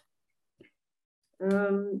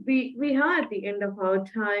 We are at the end of our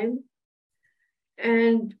time.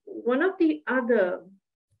 And one of the other,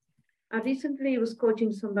 I recently was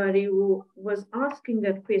coaching somebody who was asking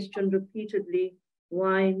that question repeatedly,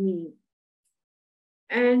 why me?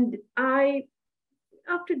 And I,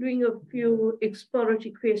 after doing a few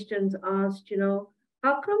exploratory questions, asked,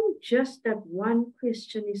 how come just that one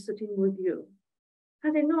question is sitting with you?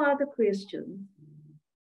 Are there no other questions?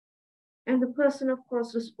 And the person, of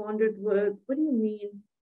course, responded with, what do you mean?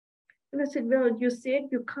 And I said, well, you said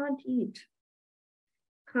you can't eat,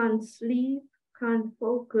 can't sleep, can't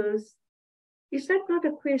focus. Is that not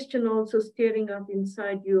a question also staring up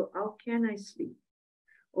inside you? How can I sleep?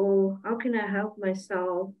 Or how can I help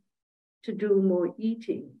myself to do more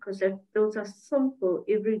eating? Because those are simple,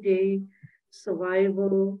 everyday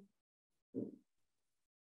survival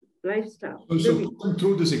lifestyle. So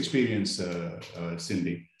through this experience,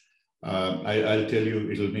 Cindy, I'll tell you,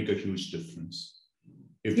 it'll make a huge difference.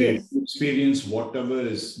 If they experience whatever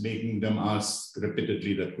is making them ask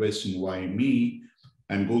repeatedly that question, why me,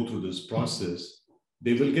 and go through this process,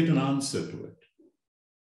 they will get an answer to it.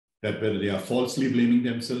 That whether they are falsely blaming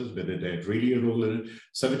themselves, whether they had really a role in it.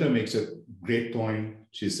 Savita makes a great point.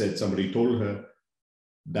 She said somebody told her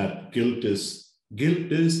that guilt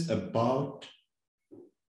is about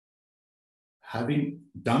having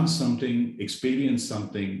done something, experienced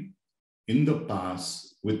something in the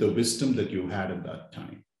past with the wisdom that you had at that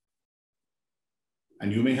time.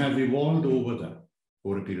 And you may have evolved over that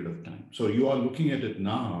over a period of time. So you are looking at it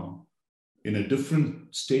now in a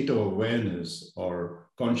different state of awareness or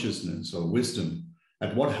consciousness or wisdom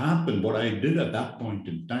at what happened, what I did at that point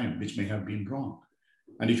in time, which may have been wrong.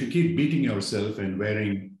 And if you keep beating yourself and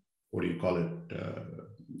wearing, what do you call it,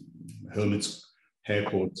 hermit's hair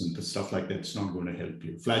coats and stuff like that, it's not going to help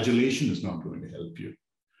you. Flagellation is not going to help you.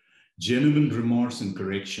 Genuine remorse and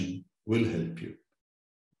correction will help you.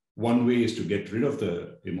 One way is to get rid of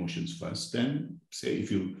the emotions first. Then say,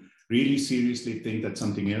 if you really seriously think that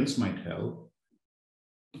something else might help,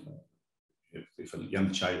 if a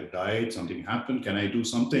young child died, something happened, can I do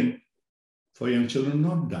something for young children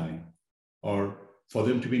not die? Or for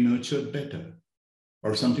them to be nurtured better?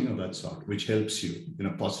 Or something of that sort, which helps you in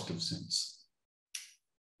a positive sense.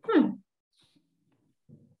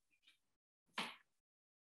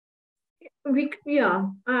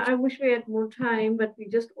 I wish we had more time, but we're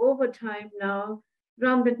just over time now.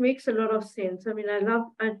 Ram, that makes a lot of sense. I mean,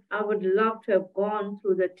 I would love to have gone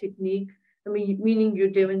through the technique. I mean, meaning you're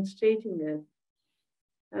demonstrating it.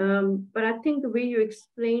 But I think the way you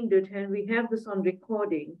explained it, and we have this on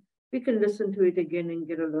recording, we can listen to it again and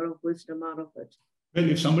get a lot of wisdom out of it. Well,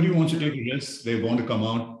 if somebody wants to take a risk, they want to come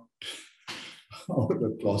out of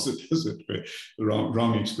the closet, is it?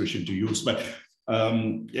 Wrong expression to use. But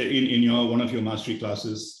in one of your mastery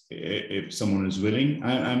classes, if someone is willing,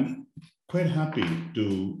 I'm quite happy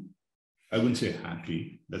to, I wouldn't say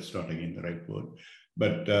happy, that's not again the right word,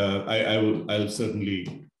 but I'll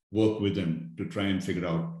certainly work with them to try and figure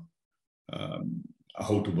out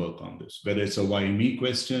how to work on this, whether it's a why me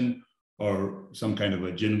question or some kind of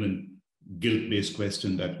a genuine guilt-based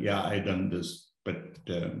question that, yeah, I done this, but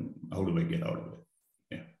how do I get out of it?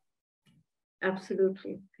 Yeah.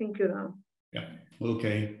 Absolutely. Thank you, Ram. Yeah.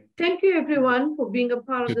 Okay. Thank you, everyone, for being a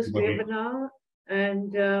part of this webinar.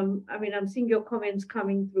 And I mean, I'm seeing your comments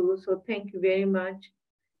coming through, so thank you very much.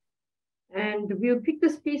 And we'll pick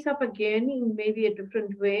this piece up again in maybe a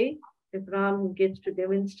different way if Ram gets to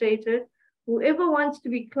demonstrate it. Whoever wants to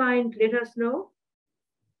be client, let us know.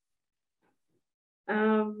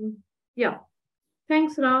 Yeah.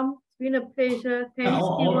 Thanks, Ram. It's been a pleasure. Thanks,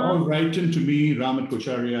 or write in to me, Ram at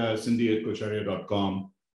Kocharya, Cindy at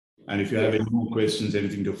Kocharya.com. And if you have any more questions,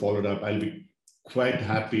 anything to follow it up, I'll be quite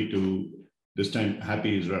happy to, this time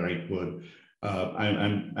happy is the right word.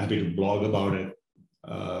 I'm happy to blog about it.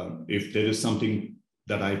 If there is something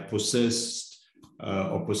that I possessed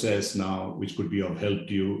or possess now, which could be of help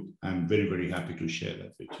to you, I'm very, very happy to share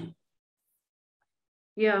that with you.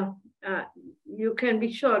 Yeah, you can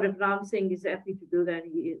be sure if Ram Singh is happy to do that,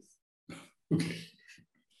 he is. Okay.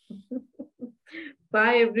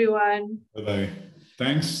 Bye, everyone. Bye-bye.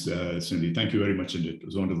 Thanks, Cindy. Thank you very much indeed. It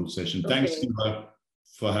was a wonderful session. Okay. Thanks, Siva,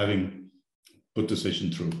 for having put the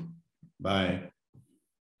session through. Bye.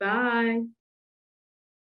 Bye.